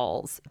Its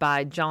Walls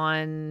by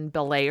John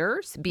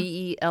Bellairs,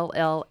 Bellairs.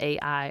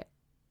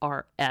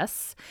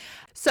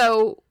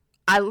 So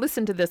I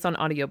listened to this on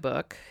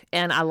audiobook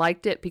and I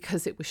liked it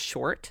because it was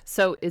short.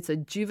 So it's a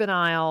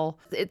juvenile,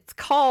 it's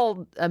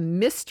called a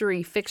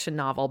mystery fiction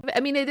novel. I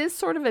mean, it is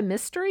sort of a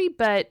mystery,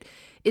 but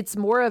it's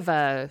more of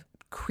a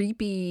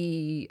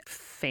creepy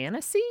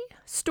fantasy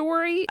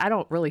story. I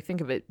don't really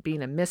think of it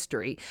being a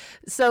mystery.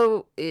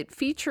 So it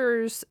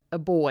features a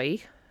boy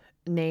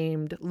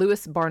named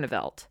Louis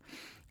Barnevelt,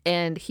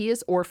 and he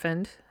is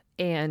orphaned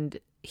and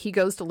he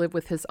goes to live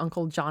with his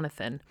uncle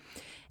Jonathan.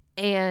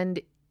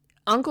 And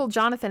Uncle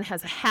Jonathan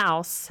has a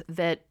house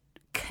that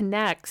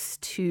connects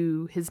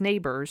to his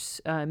neighbors,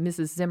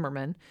 Mrs.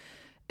 Zimmerman,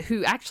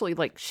 who actually,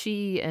 like,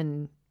 she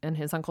and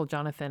his Uncle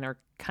Jonathan are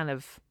kind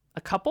of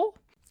a couple.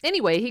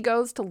 Anyway, he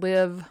goes to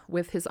live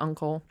with his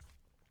uncle,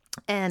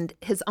 and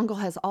his uncle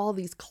has all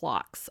these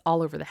clocks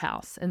all over the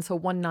house. And so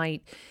one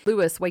night,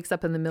 Louis wakes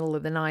up in the middle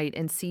of the night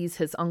and sees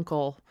his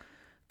uncle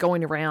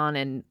going around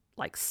and,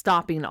 like,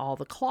 stopping all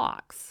the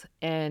clocks.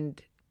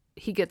 And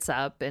he gets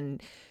up,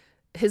 and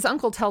his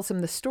uncle tells him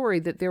the story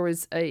that there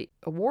was a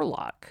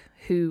warlock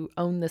who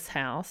owned this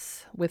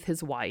house with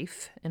his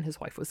wife, and his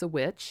wife was a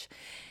witch.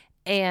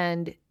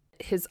 And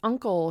his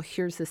uncle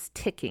hears this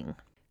ticking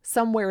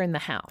somewhere in the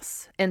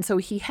house. And so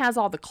he has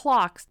all the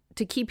clocks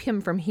to keep him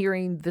from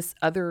hearing this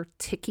other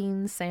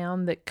ticking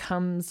sound that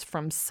comes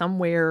from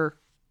somewhere.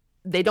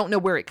 They don't know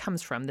where it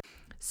comes from.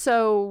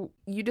 So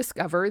you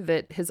discover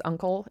that his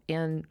uncle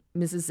and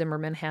Mrs.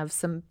 Zimmerman have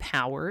some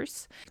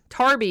powers.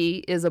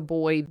 Tarby is a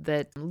boy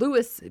that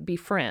Louis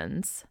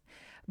befriends,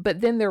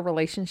 but then their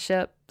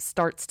relationship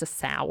starts to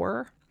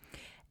sour.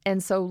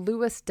 And so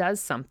Louis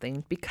does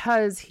something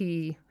because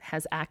he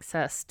has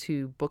access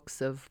to books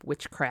of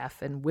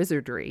witchcraft and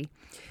wizardry.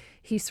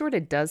 He sort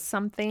of does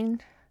something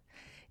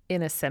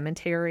in a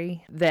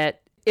cemetery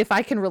that, if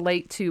I can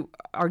relate to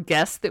our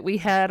guest that we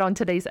had on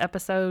today's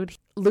episode,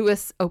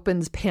 Louis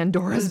opens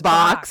Pandora's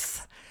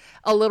box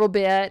a little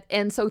bit.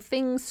 And so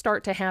things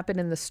start to happen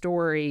in the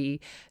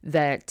story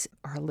that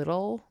are a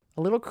little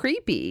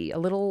creepy, a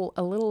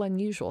little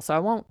unusual. So I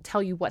won't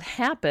tell you what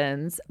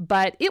happens,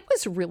 but it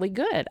was really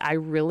good. I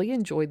really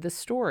enjoyed the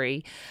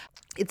story.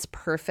 It's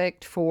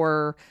perfect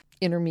for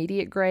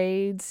intermediate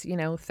grades,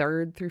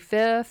 3rd through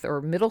 5th,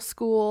 or middle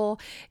school.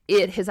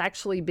 It has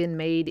actually been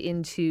made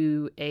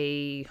into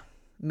a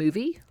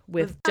movie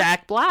with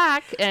Jack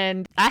Black,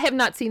 and I have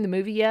not seen the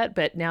movie yet,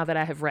 but now that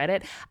I have read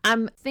it,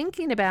 I'm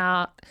thinking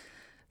about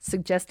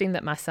suggesting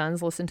that my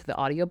sons listen to the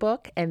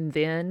audiobook and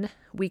then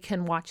we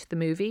can watch the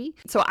movie.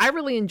 So I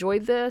really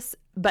enjoyed this,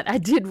 but I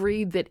did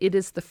read that it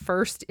is the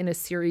first in a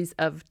series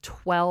of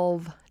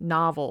 12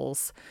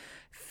 novels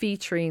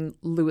featuring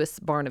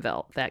Louis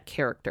Barnevelt, that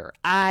character.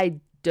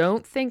 I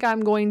don't think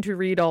I'm going to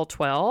read all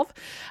 12,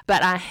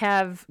 but I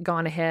have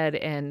gone ahead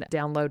and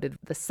downloaded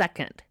the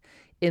second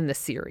in the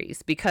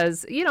series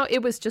because,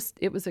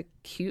 it was a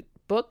cute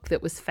book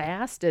that was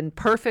fast and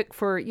perfect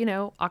for,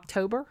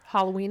 October,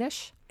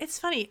 Halloweenish. It's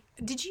funny.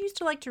 Did you used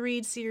to like to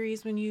read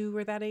series when you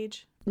were that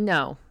age?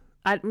 No,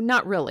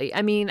 not really.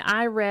 I mean,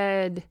 I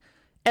read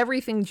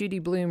everything Judy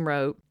Blume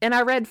wrote, and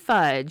I read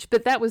Fudge,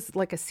 but that was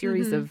like a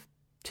series of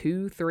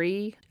 2,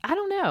 3. I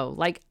don't know.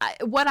 Like,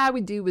 what I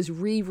would do is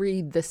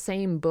reread the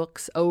same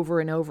books over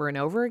and over and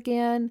over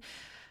again.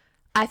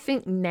 I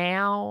think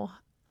now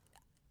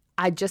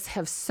I just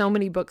have so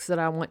many books that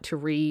I want to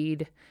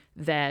read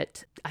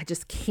that I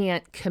just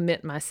can't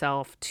commit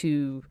myself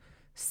to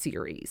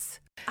series.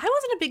 I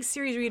wasn't a big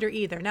series reader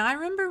either. Now, I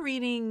remember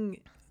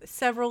reading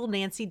several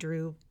Nancy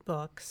Drew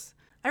books.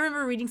 I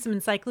remember reading some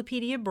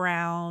Encyclopedia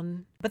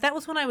Brown, but that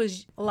was when I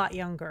was a lot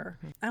younger.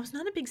 I was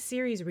not a big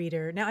series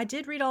reader. Now, I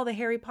did read all the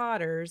Harry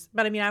Potters,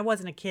 but I mean, I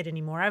wasn't a kid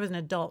anymore. I was an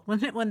adult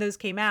when those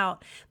came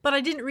out, but I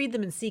didn't read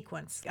them in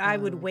sequence. I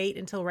would wait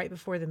until right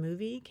before the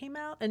movie came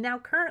out. And now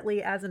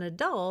currently, as an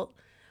adult,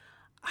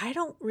 I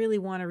don't really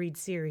want to read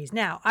series.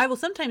 Now, I will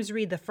sometimes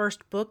read the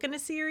first book in a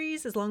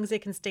series as long as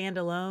it can stand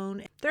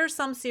alone. There are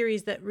some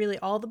series that really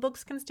all the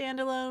books can stand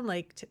alone,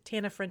 like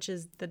Tana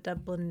French's The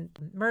Dublin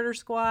Murder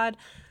Squad.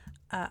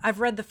 I've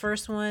read the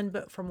first one,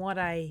 but from what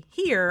I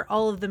hear,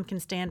 all of them can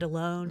stand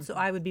alone. So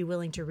I would be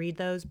willing to read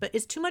those, but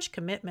it's too much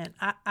commitment.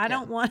 I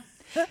don't want...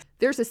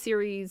 There's a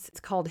series, it's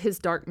called His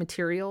Dark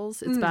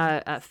Materials. It's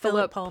by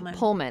Philip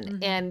Pullman.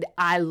 And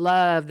I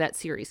love that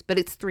series, but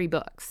it's 3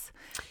 books.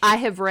 I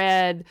have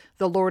read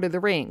The Lord of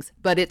the Rings,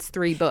 but it's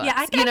 3 books. Yeah,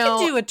 I could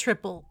do a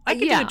triple. I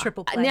could do a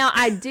triple play. Now,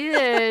 I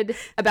did,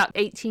 about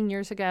 18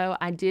 years ago,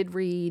 I did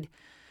read...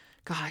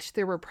 Gosh,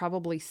 there were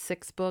probably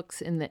 6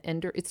 books in the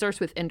Ender. It starts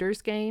with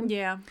Ender's Game.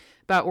 Yeah.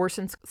 By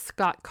Orson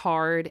Scott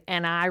Card.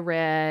 And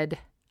I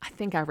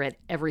think I read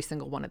every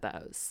single one of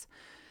those.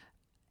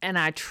 And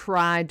I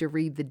tried to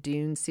read the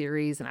Dune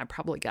series, and I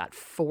probably got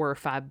 4 or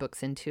 5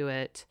 books into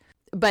it.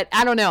 But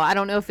I don't know. I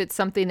don't know if it's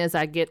something as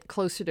I get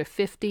closer to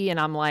 50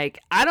 and I'm like,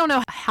 I don't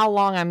know how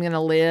long I'm going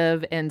to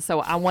live. And so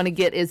I want to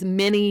get as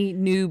many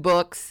new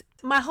books.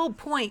 My whole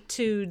point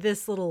to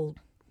this little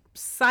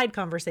side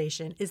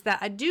conversation is that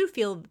I do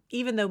feel,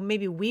 even though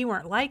maybe we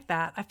weren't like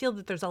that, I feel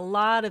that there's a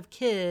lot of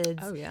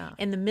kids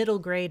in the middle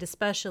grade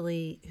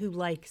especially who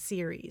like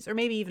series, or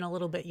maybe even a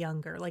little bit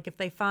younger. Like if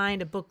they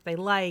find a book they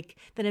like,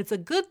 then it's a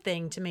good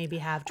thing to maybe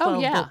have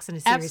 12 books in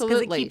a series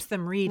because it keeps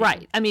them reading.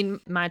 Right. I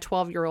mean, my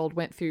 12-year-old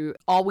went through,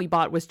 all we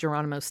bought was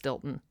Geronimo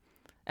Stilton.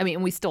 I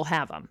mean, we still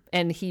have him.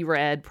 And he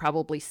read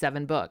probably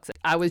 7 books.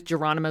 I was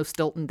Geronimo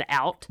Stilton'd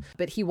out,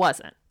 but he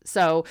wasn't.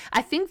 So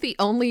I think the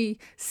only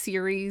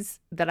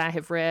series that I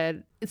have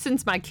read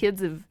since my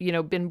kids have,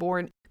 been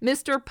born,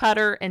 Mr.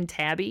 Putter and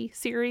Tabby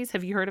series.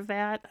 Have you heard of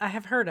that? I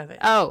have heard of it.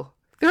 Oh,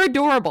 they're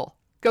adorable.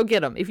 Go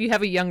get them if you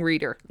have a young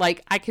reader.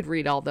 Like, I could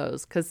read all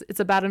those because it's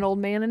about an old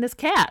man and his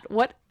cat.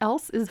 What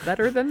else is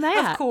better than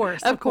that? Of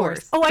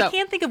course. Oh, I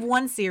can't think of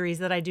one series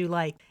that I do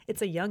like.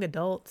 It's a young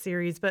adult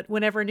series, but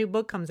whenever a new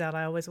book comes out,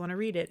 I always want to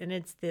read it. And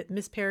it's the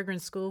Miss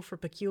Peregrine's School for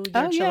Peculiar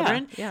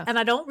Children. Yeah. And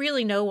I don't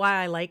really know why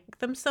I like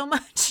them so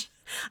much.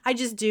 I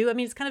just do. I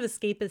mean, it's kind of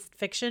escapist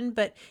fiction,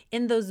 but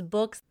in those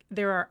books,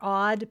 there are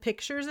odd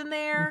pictures in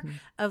there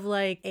of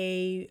like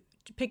a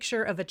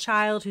picture of a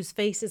child whose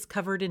face is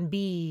covered in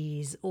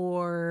bees,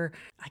 or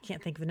I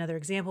can't think of another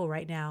example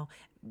right now.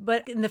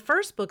 But in the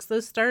first books,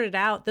 those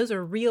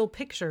are real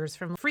pictures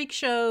from freak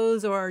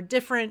shows or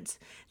different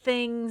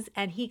things.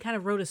 And he kind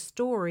of wrote a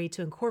story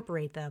to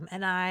incorporate them.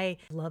 And I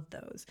love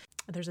those.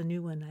 There's a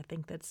new one, I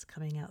think, that's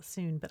coming out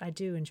soon, but I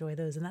do enjoy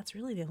those. And that's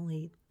really the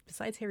only,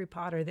 besides Harry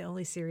Potter, the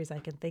only series I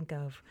can think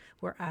of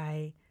where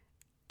I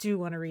do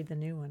want to read the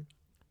new one.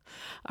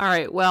 All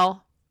right.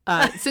 Well,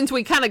 since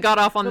we kind of got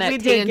off on that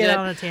tangent. We did get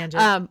on a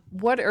tangent.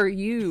 What are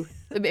you,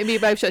 maybe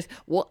both shows,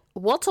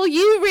 what are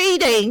you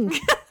reading,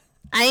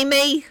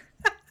 Amy?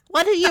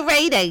 What are you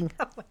reading?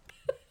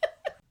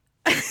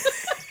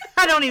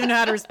 I don't even know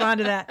how to respond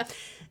to that.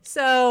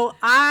 So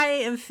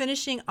I am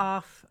finishing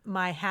off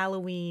my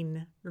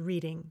Halloween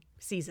reading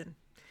season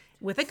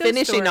with a ghost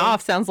Finishing story.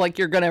 off sounds like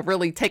you're going to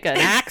really take an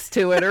axe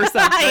to it or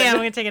something. I am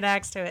going to take an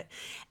axe to it.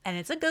 And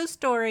it's a ghost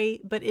story,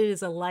 but it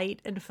is a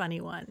light and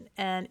funny one.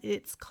 And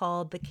it's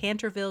called The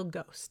Canterville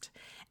Ghost.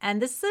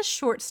 And this is a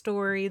short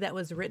story that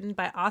was written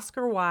by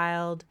Oscar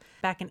Wilde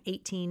back in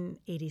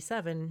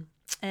 1887.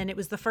 And it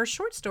was the first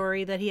short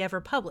story that he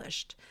ever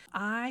published.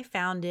 I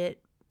found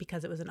it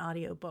because it was an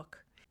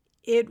audiobook.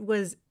 It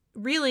was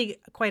really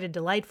quite a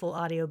delightful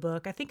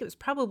audiobook. I think it was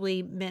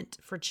probably meant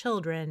for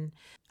children.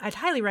 I'd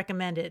highly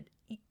recommend it.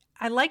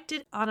 I liked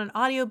it on an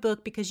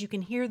audiobook because you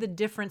can hear the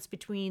difference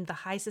between the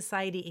high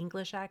society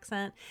English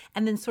accent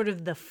and then sort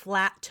of the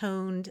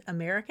flat-toned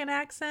American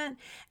accent.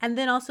 And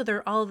then also there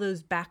are all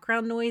those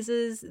background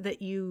noises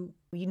that you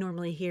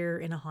normally hear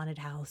in a haunted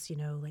house,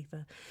 like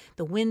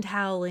the wind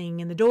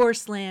howling and the door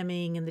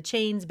slamming and the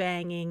chains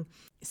banging.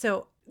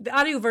 So the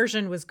audio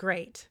version was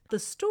great. The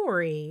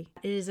story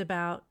is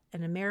about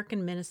an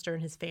American minister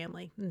and his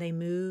family. And they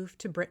move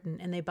to Britain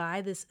and they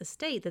buy this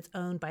estate that's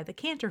owned by the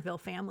Canterville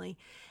family.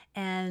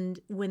 And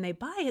when they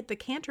buy it, the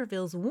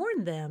Cantervilles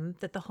warn them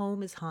that the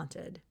home is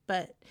haunted.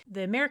 But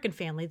the American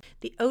family,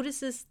 the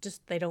Otises,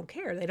 they don't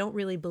care. They don't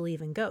really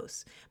believe in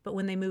ghosts. But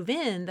when they move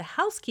in, the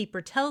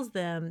housekeeper tells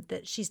them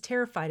that she's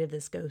terrified of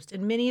this ghost.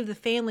 And many of the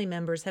family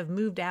members have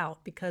moved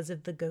out because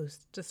of the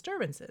ghost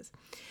disturbances.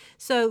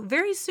 So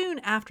very soon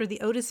after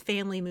the Otis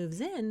family moves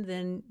in,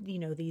 then,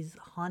 these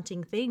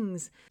haunting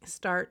things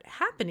start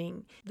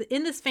happening.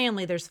 In this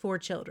family, there's 4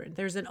 children.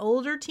 There's an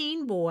older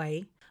teen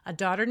boy, a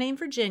daughter named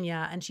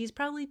Virginia, and she's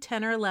probably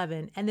 10 or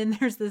 11. And then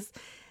there's this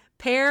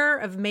pair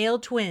of male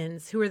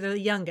twins who are the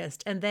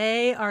youngest. And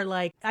they are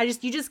like,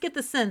 you just get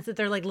the sense that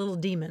they're like little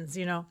demons,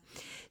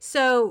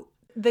 So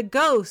the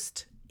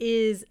ghost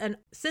is a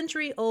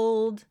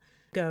century-old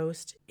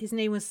ghost. His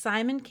name was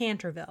Simon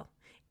Canterville.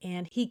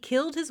 And he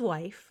killed his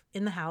wife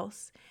in the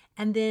house.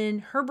 And then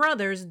her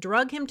brothers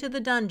drug him to the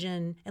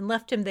dungeon and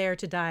left him there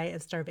to die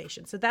of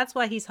starvation. So that's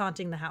why he's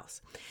haunting the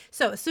house.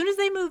 So as soon as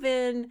they move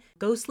in,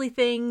 ghostly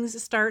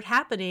things start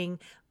happening.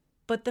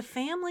 But the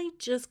family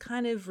just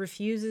kind of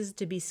refuses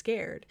to be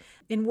scared.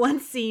 In one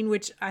scene,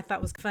 which I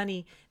thought was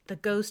funny, the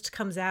ghost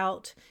comes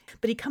out,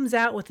 but he comes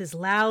out with his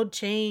loud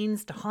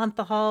chains to haunt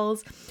the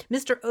halls.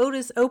 Mr.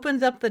 Otis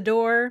opens up the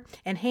door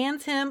and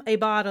hands him a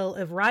bottle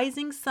of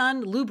Rising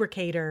Sun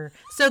lubricator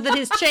so that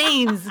his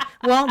chains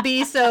won't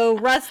be so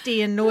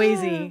rusty and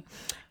noisy.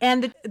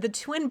 And the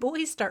twin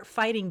boys start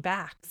fighting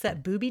back,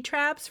 set booby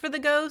traps for the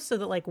ghost so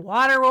that like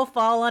water will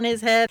fall on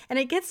his head. And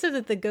it gets so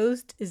that the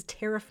ghost is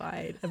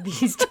terrified of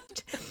these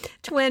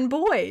twin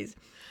boys.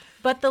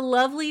 But the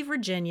lovely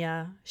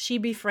Virginia, she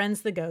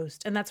befriends the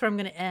ghost. And that's where I'm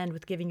going to end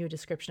with giving you a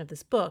description of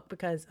this book,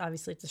 because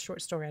obviously it's a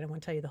short story. I don't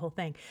want to tell you the whole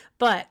thing.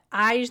 But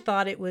I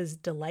thought it was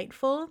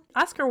delightful.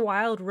 Oscar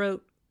Wilde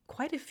wrote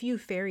quite a few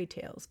fairy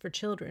tales for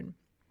children.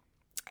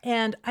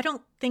 And I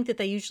don't think that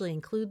they usually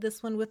include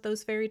this one with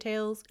those fairy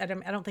tales. I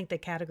don't think they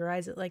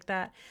categorize it like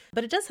that.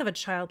 But it does have a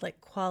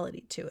childlike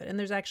quality to it. And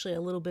there's actually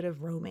a little bit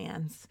of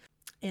romance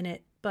in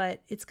it.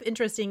 But it's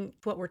interesting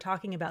what we're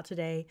talking about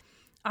today.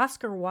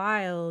 Oscar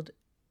Wilde,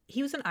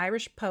 he was an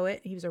Irish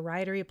poet. He was a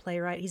writer, a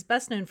playwright. He's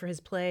best known for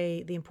his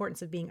play, The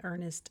Importance of Being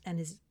Earnest, and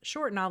his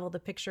short novel, The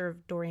Picture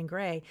of Dorian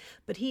Gray.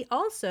 But he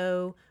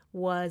also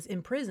was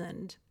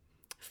imprisoned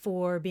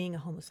for being a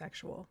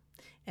homosexual.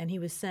 And he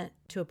was sent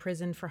to a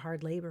prison for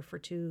hard labor for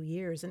 2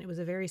 years. And it was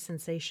a very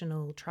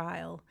sensational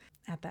trial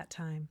at that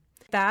time.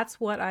 That's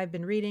what I've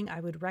been reading.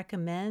 I would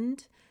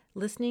recommend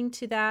listening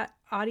to that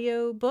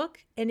audio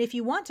book. And if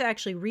you want to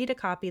actually read a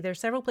copy, there are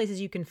several places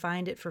you can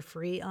find it for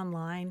free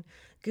online.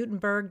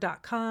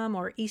 Gutenberg.com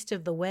or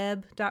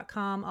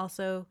eastoftheweb.com.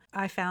 Also,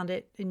 I found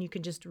it, and you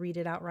can just read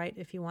it outright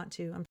if you want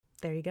to.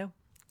 There you go.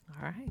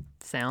 All right.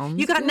 Sounds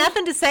You got good.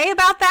 nothing to say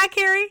about that,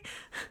 Carrie?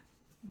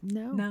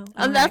 No.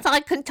 Unless I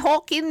can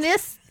talk in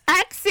this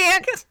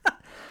accent.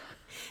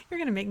 You're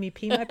going to make me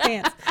pee my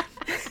pants.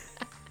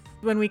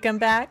 When we come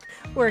back,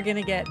 we're going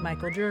to get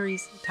Michael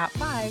Drury's top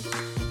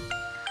 5.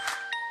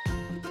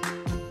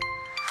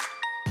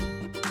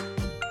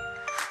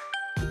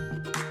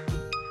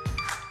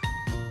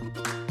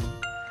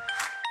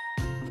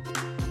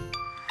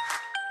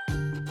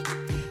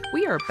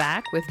 We are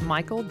back with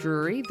Michael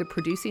Drury, the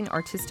producing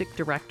artistic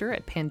director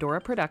at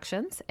Pandora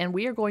Productions, and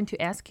we are going to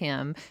ask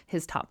him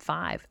his top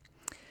 5.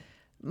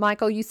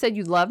 Michael, you said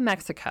you love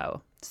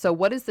Mexico. So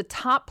what is the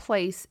top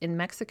place in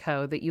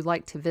Mexico that you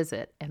like to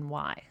visit, and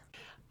why?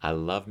 I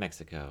love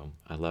Mexico.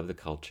 I love the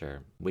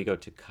culture. We go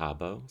to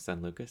Cabo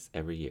San Lucas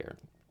every year,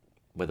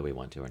 whether we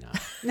want to or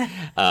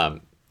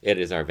not. It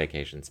is our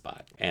vacation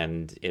spot.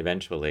 And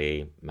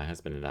eventually, my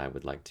husband and I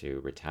would like to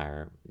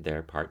retire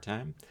there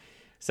part-time,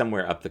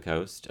 somewhere up the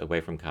coast, away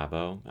from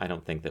Cabo. I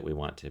don't think that we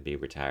want to be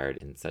retired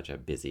in such a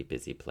busy,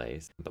 busy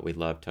place. But we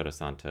love Todos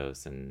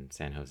Santos and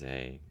San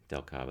Jose,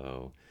 Del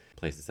Cabo,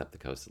 places up the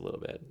coast a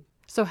little bit.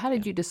 So how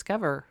did you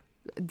discover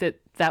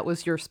that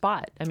was your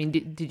spot? I mean,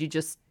 did you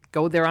just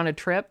go there on a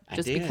trip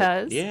just I did.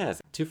 because?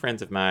 Yes. 2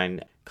 friends of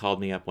mine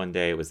called me up one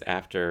day. It was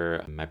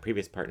after my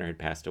previous partner had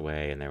passed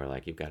away, and they were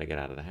like, "You've got to get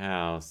out of the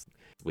house.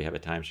 We have a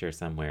timeshare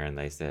somewhere." And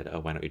they said, "Oh,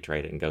 why don't you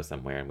trade it and go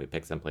somewhere?" And we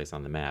picked someplace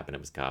on the map, and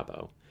it was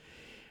Cabo.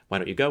 "Why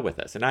don't you go with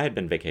us?" And I had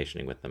been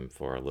vacationing with them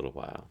for a little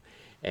while.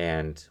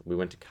 And we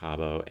went to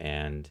Cabo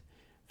and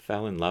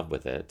fell in love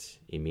with it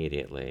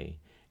immediately.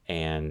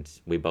 And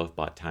we both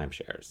bought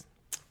timeshares.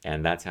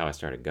 And that's how I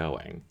started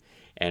going.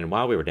 And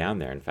while we were down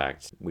there, in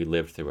fact, we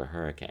lived through a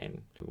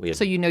hurricane.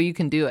 So you know you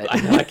can do it.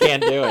 I know I can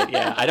do it,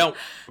 yeah. I don't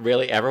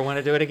really ever want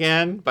to do it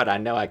again, but I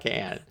know I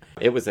can.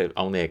 It was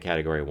only a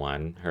Category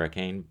 1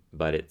 hurricane,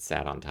 but it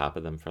sat on top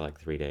of them for like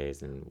 3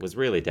 days and was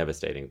really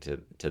devastating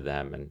to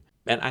them.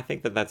 And I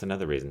think that that's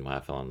another reason why I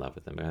fell in love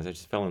with them, because I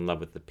just fell in love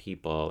with the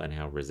people and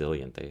how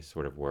resilient they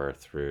sort of were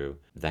through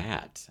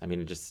that. I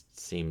mean, it just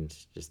seemed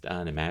just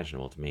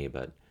unimaginable to me,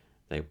 but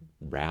they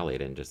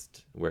rallied and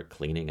just were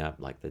cleaning up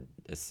like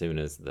as soon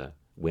as the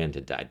wind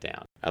had died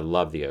down. I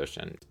love the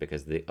ocean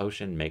because the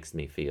ocean makes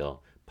me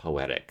feel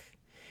poetic.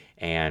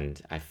 And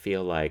I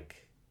feel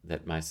like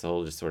that my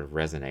soul just sort of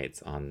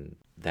resonates on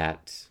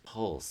that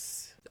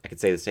pulse. I could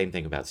say the same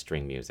thing about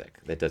string music.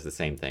 That does the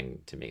same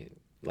thing to me.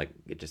 Like,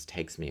 it just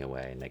takes me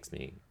away and makes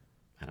me,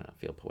 I don't know,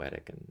 feel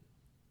poetic and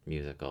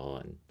musical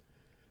and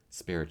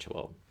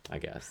spiritual, I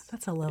guess.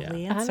 That's a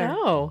lovely Yeah. answer.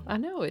 I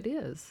know it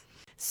is.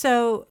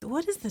 So,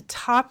 what is the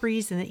top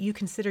reason that you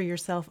consider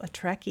yourself a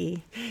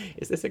Trekkie?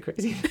 Is this a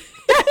crazy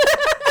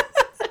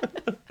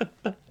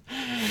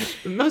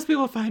Most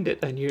people find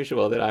it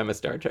unusual that I'm a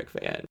Star Trek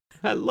fan.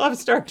 I love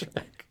Star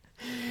Trek.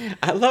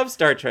 I love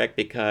Star Trek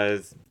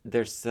because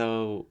they're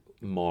so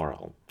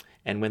moral.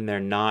 And when they're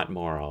not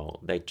moral,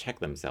 they check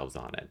themselves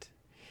on it.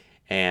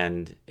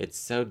 And it's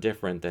so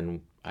different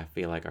than I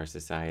feel like our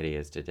society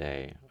is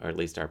today, or at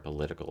least our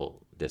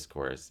political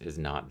discourse is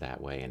not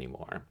that way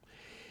anymore.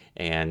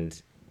 And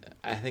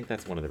I think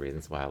that's one of the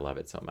reasons why I love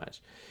it so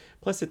much.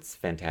 Plus, it's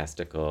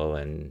fantastical,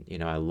 and,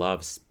 I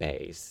love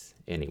space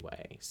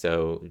anyway.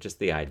 So just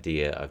the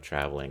idea of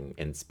traveling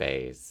in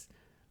space,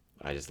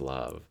 I just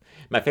love.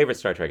 My favorite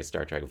Star Trek is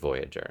Star Trek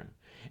Voyager.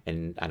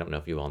 And I don't know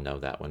if you all know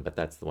that one, but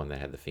that's the one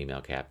that had the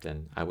female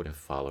captain. I would have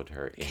followed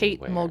her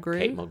Kate anywhere. Mulgrew?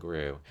 Kate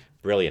Mulgrew.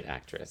 Brilliant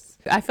actress.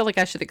 I feel like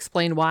I should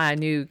explain why I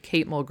knew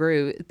Kate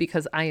Mulgrew,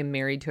 because I am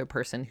married to a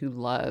person who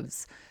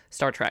loves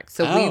Star Trek.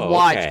 So we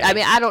watched. Okay. I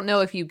mean, I don't know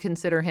if you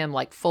consider him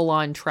like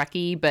full-on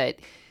Trekkie, but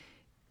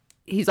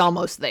he's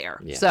almost there.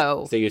 Yeah.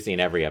 So you've seen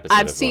every episode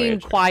I've of seen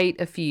Voyager.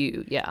 quite a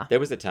few. Yeah. There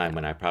was a time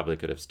when I probably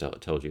could have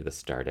told you the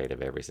star date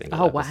of every single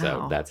Oh, episode.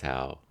 wow. That's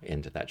how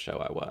into that show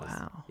I was.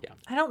 Wow. Yeah.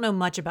 I don't know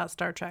much about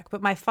Star Trek,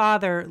 but my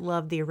father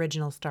loved the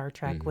original Star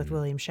Trek with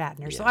William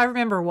Shatner. So I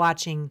remember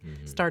watching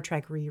Star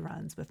Trek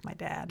reruns with my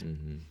dad.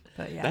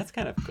 But yeah.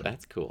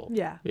 That's cool.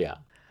 Yeah. Yeah.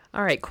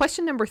 All right.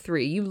 Question number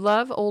 3. You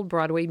love old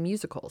Broadway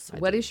musicals.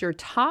 What is your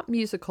top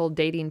musical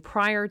dating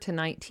prior to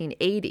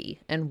 1980,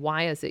 and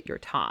why is it your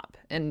top?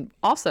 And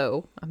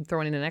also, I'm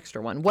throwing in an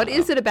extra one. What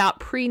is it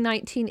about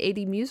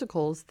pre-1980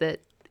 musicals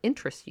that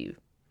interests you?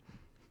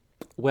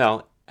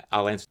 Well,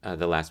 I'll answer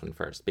the last one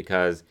first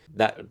because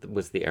that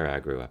was the era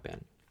I grew up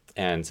in.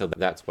 And so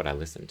that's what I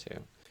listened to.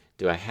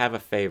 Do I have a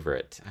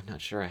favorite? I'm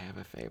not sure I have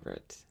a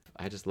favorite.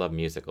 I just love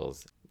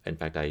musicals. In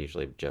fact, I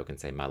usually joke and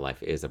say my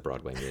life is a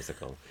Broadway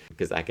musical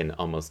because I can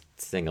almost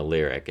sing a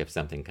lyric. If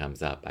something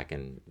comes up, I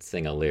can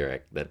sing a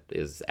lyric that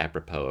is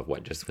apropos of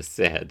what just was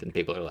said. And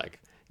people are like,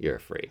 you're a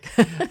freak.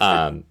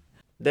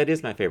 That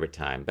is my favorite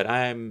time. But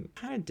I'm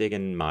kind of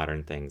digging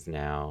modern things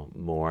now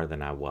more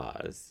than I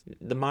was.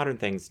 The modern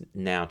things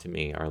now to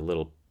me are a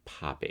little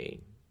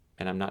poppy.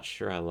 And I'm not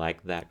sure I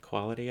like that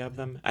quality of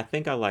them. I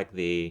think I like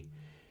the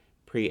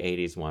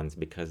pre-80s ones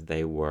because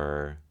they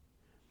were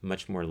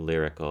much more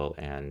lyrical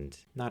and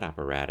not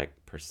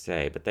operatic per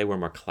se, but they were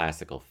more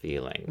classical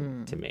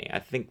feeling to me. I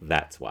think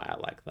that's why I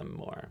like them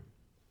more.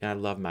 And I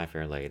love My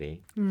Fair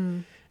Lady.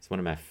 It's one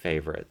of my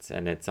favorites,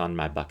 and it's on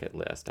my bucket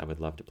list. I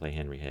would love to play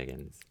Henry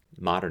Higgins.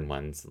 Modern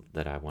ones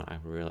that I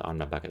really on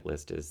my bucket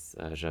list is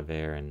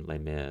Javert and Les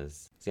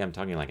Mis. See, I'm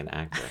talking like an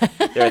actor.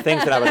 There are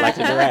things that I would like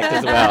to direct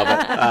as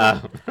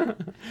well,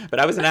 but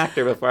I was an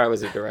actor before I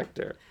was a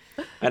director.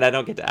 And I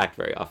don't get to act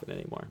very often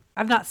anymore.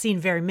 I've not seen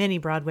very many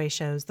Broadway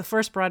shows. The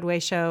first Broadway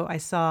show I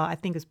saw, I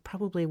think, was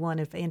probably one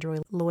of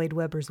Andrew Lloyd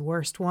Webber's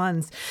worst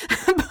ones.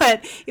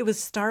 But it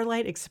was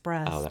Starlight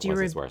Express. Oh, that was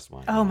his worst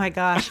one. Oh, my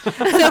gosh. So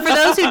for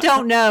those who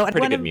don't know...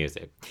 Pretty good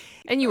music.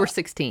 And you were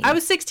 16. I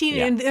was 16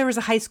 Yeah. and there was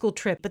a high school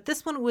trip. But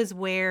this one was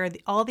where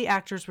all the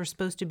actors were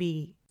supposed to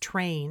be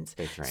trained.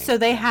 So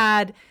they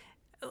had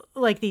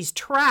like these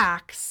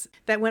tracks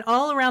that went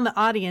all around the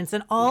audience,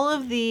 and all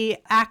of the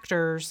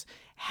actors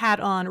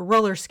had on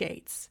roller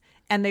skates,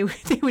 and they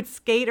would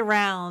skate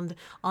around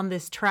on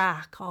this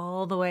track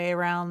all the way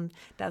around.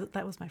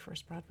 That was my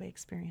first Broadway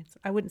experience.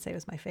 I wouldn't say it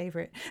was my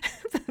favorite,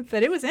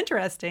 but it was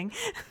interesting.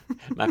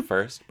 My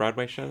first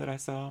Broadway show that I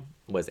saw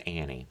was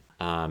Annie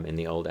in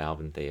the old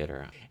Alvin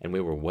Theater, and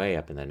we were way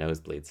up in the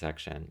nosebleed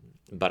section,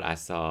 but I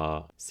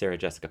saw Sarah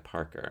Jessica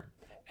Parker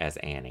as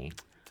Annie.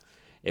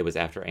 It was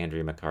after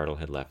Andrea McArdle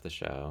had left the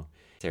show.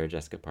 Sarah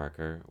Jessica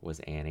Parker was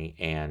Annie,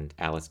 and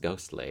Alice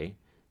Ghostley,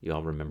 you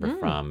all remember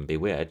from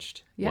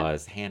Bewitched,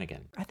 was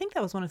Hannigan. I think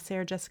that was one of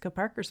Sarah Jessica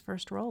Parker's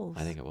first roles.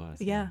 I think it was.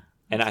 Yeah.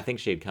 And I think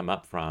she had come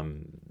up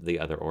from The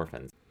Other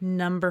Orphans.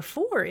 Number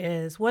 4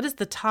 is, what is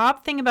the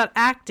top thing about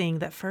acting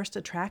that first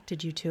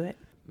attracted you to it?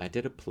 I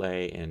did a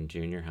play in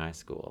junior high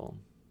school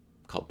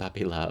called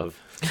Puppy Love.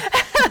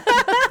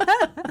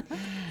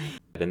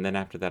 And then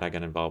after that, I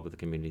got involved with the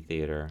community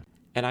theater.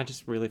 And I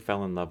just really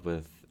fell in love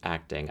with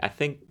acting. I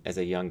think as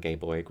a young gay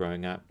boy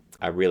growing up,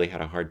 I really had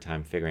a hard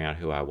time figuring out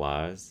who I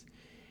was.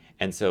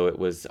 And so it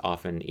was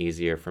often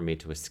easier for me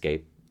to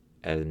escape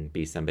and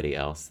be somebody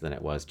else than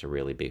it was to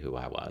really be who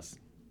I was,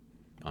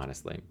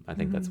 honestly. I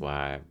think that's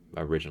why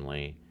I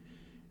originally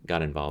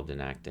got involved in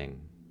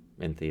acting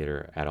in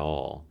theater at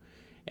all.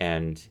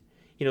 And,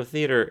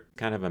 theater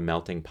kind of a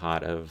melting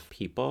pot of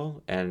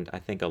people. And I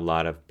think a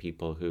lot of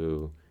people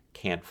who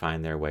can't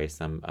find their way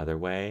some other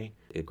way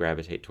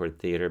gravitate toward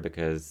theater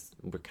because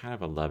we're kind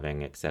of a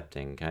loving,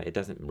 accepting, it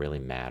doesn't really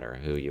matter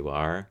who you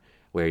are,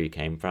 where you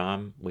came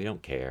from. We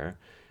don't care.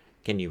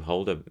 Can you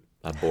hold a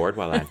board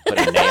while I put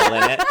a nail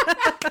in it?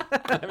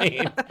 I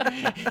mean,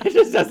 it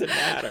just doesn't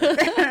matter.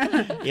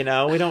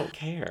 We don't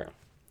care.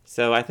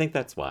 So I think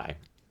that's why,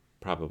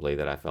 probably,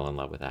 that I fell in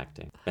love with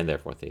acting and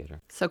therefore theater.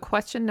 So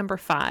question number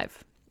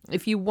 5.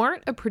 If you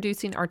weren't a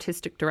producing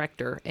artistic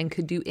director and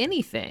could do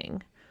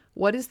anything,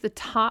 what is the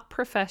top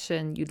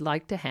profession you'd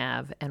like to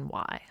have and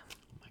why? Oh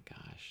my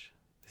gosh,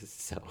 this is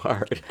so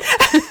hard.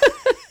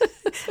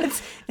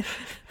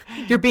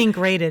 You're being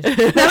graded.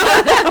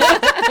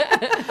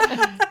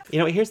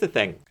 Here's the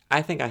thing.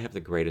 I think I have the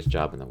greatest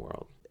job in the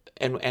world.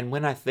 And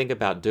when I think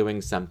about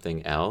doing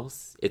something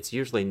else, it's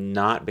usually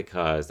not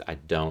because I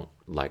don't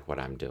like what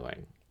I'm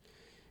doing,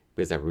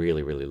 because I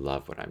really, really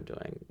love what I'm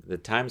doing. The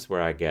times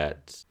where I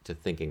get to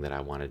thinking that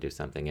I want to do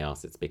something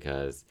else, it's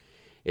because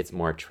it's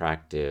more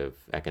attractive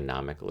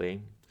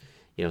economically.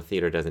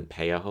 Theater doesn't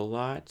pay a whole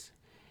lot.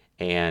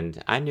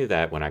 And I knew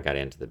that when I got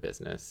into the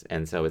business.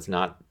 And so it's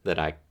not that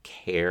I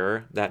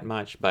care that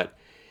much, but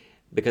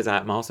because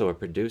I'm also a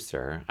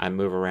producer, I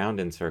move around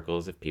in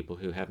circles of people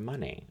who have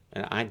money,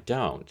 and I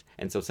don't.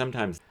 And so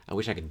sometimes I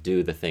wish I could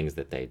do the things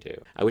that they do.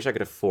 I wish I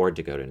could afford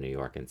to go to New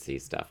York and see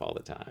stuff all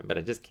the time, but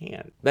I just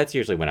can't. That's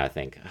usually when I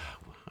think,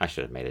 I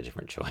should have made a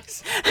different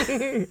choice.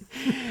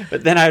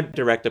 But then I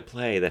direct a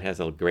play that has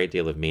a great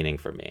deal of meaning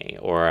for me,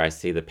 or I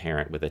see the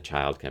parent with a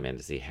child come in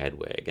to see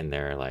Hedwig, and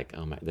they're like,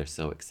 they're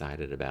so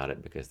excited about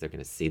it because they're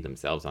going to see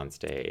themselves on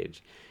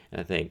stage.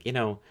 And I think,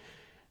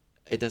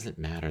 it doesn't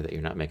matter that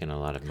you're not making a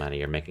lot of money.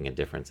 You're making a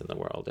difference in the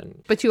world.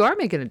 But you are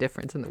making a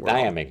difference in the world.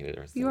 I am making a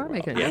difference in the world. You are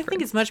making a difference. I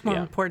think it's much more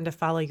important to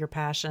follow your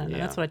passion. And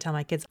that's what I tell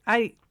my kids.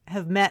 I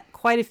have met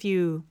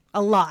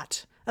a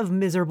lot of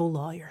miserable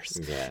lawyers.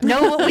 Yeah.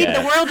 No,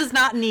 the world does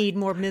not need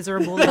more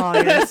miserable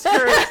lawyers.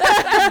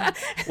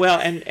 Well,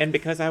 and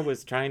because I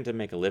was trying to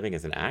make a living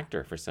as an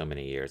actor for so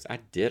many years, I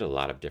did a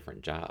lot of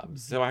different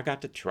jobs. So I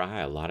got to try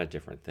a lot of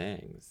different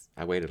things.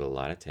 I waited a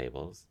lot of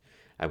tables.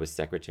 I was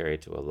secretary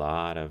to a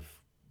lot of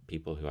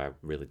people who I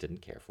really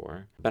didn't care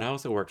for. But I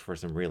also worked for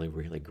some really,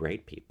 really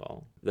great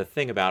people. The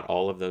thing about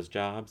all of those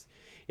jobs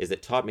is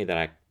it taught me that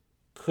I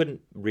couldn't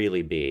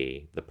really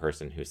be the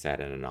person who sat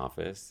in an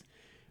office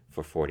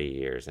for 40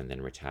 years and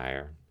then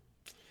retire.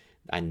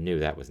 I knew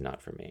that was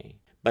not for me.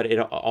 But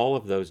all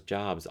of those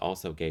jobs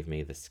also gave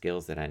me the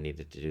skills that I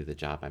needed to do the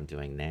job I'm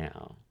doing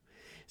now.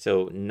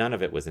 So none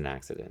of it was an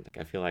accident.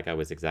 I feel like I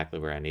was exactly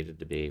where I needed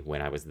to be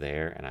when I was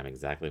there, and I'm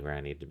exactly where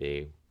I need to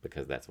be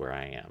because that's where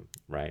I am,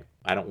 right?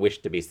 I don't wish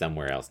to be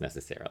somewhere else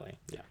necessarily.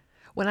 Yeah.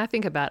 When I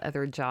think about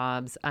other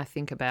jobs, I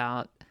think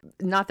about,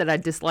 not that I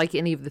dislike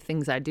any of the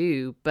things I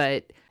do,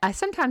 but I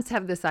sometimes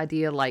have this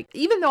idea, like,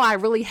 even though I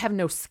really have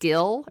no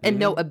skill and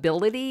no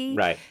ability,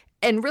 right,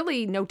 and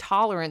really no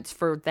tolerance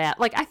for that,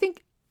 like, I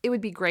think it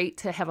would be great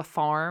to have a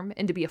farm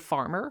and to be a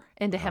farmer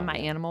and to have my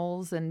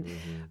animals and...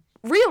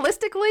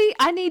 Realistically,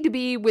 I need to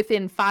be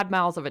within 5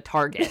 miles of a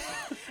Target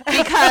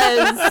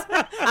because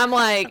I'm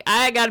like,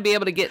 I got to be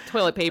able to get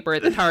toilet paper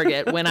at the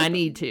Target when I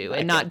need to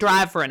and not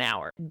drive for an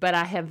hour. But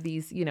I have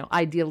these,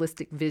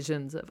 idealistic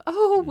visions of,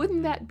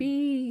 wouldn't that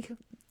be,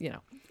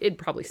 it'd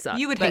probably suck.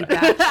 You would hate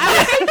that. I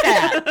would hate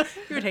that.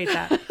 You would hate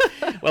that.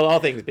 Well,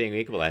 all things being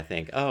equal, I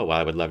think,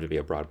 I would love to be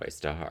a Broadway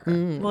star.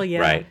 Well,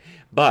 yeah. Right.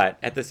 But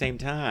at the same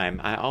time,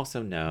 I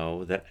also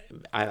know that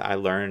I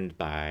learned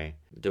by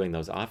doing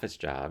those office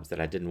jobs that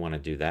I didn't want to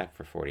do that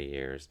for 40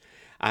 years.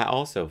 I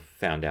also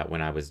found out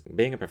when I was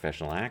being a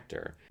professional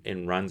actor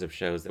in runs of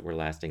shows that were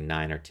lasting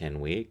 9 or 10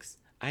 weeks,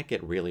 I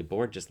get really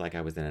bored just like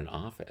I was in an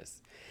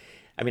office.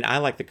 I mean, I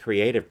like the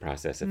creative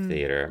process of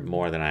theater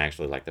more than I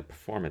actually like the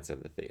performance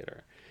of the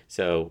theater.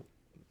 So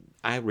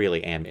I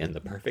really am in the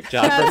perfect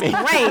job for me.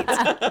 Great.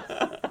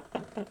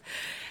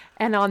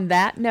 And on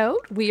that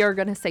note, we are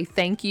going to say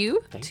thank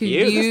you to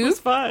you. you. This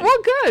was fun. Well,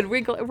 good.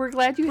 We're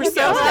glad you had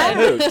So fun.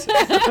 hoot.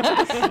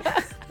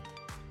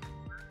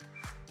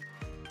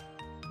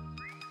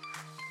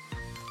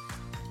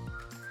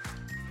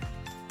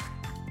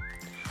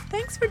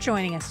 Thanks for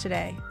joining us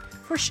today.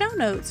 For show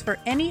notes for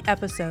any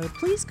episode,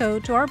 please go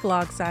to our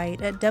blog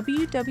site at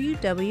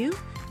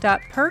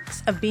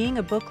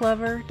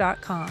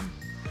www.perksofbeingabooklover.com.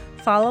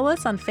 Follow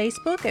us on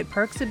Facebook at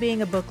Perks of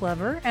Being a Book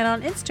Lover and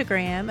on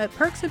Instagram at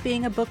Perks of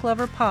Being a Book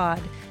Lover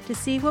Pod to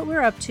see what we're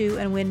up to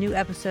and when new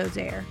episodes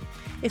air.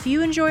 If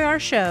you enjoy our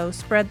show,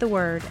 spread the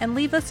word and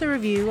leave us a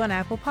review on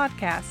Apple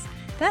Podcasts.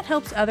 That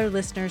helps other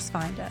listeners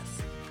find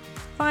us.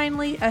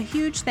 Finally, a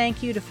huge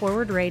thank you to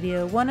Forward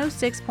Radio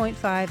 106.5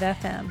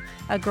 FM,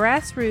 a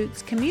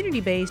grassroots,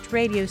 community-based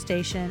radio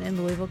station in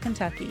Louisville,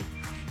 Kentucky.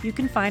 You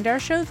can find our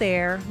show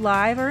there,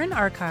 live or in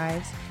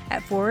archives,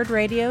 at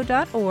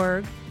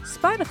forwardradio.org,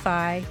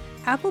 Spotify,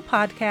 Apple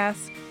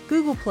Podcasts,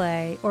 Google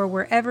Play, or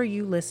wherever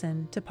you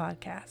listen to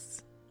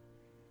podcasts.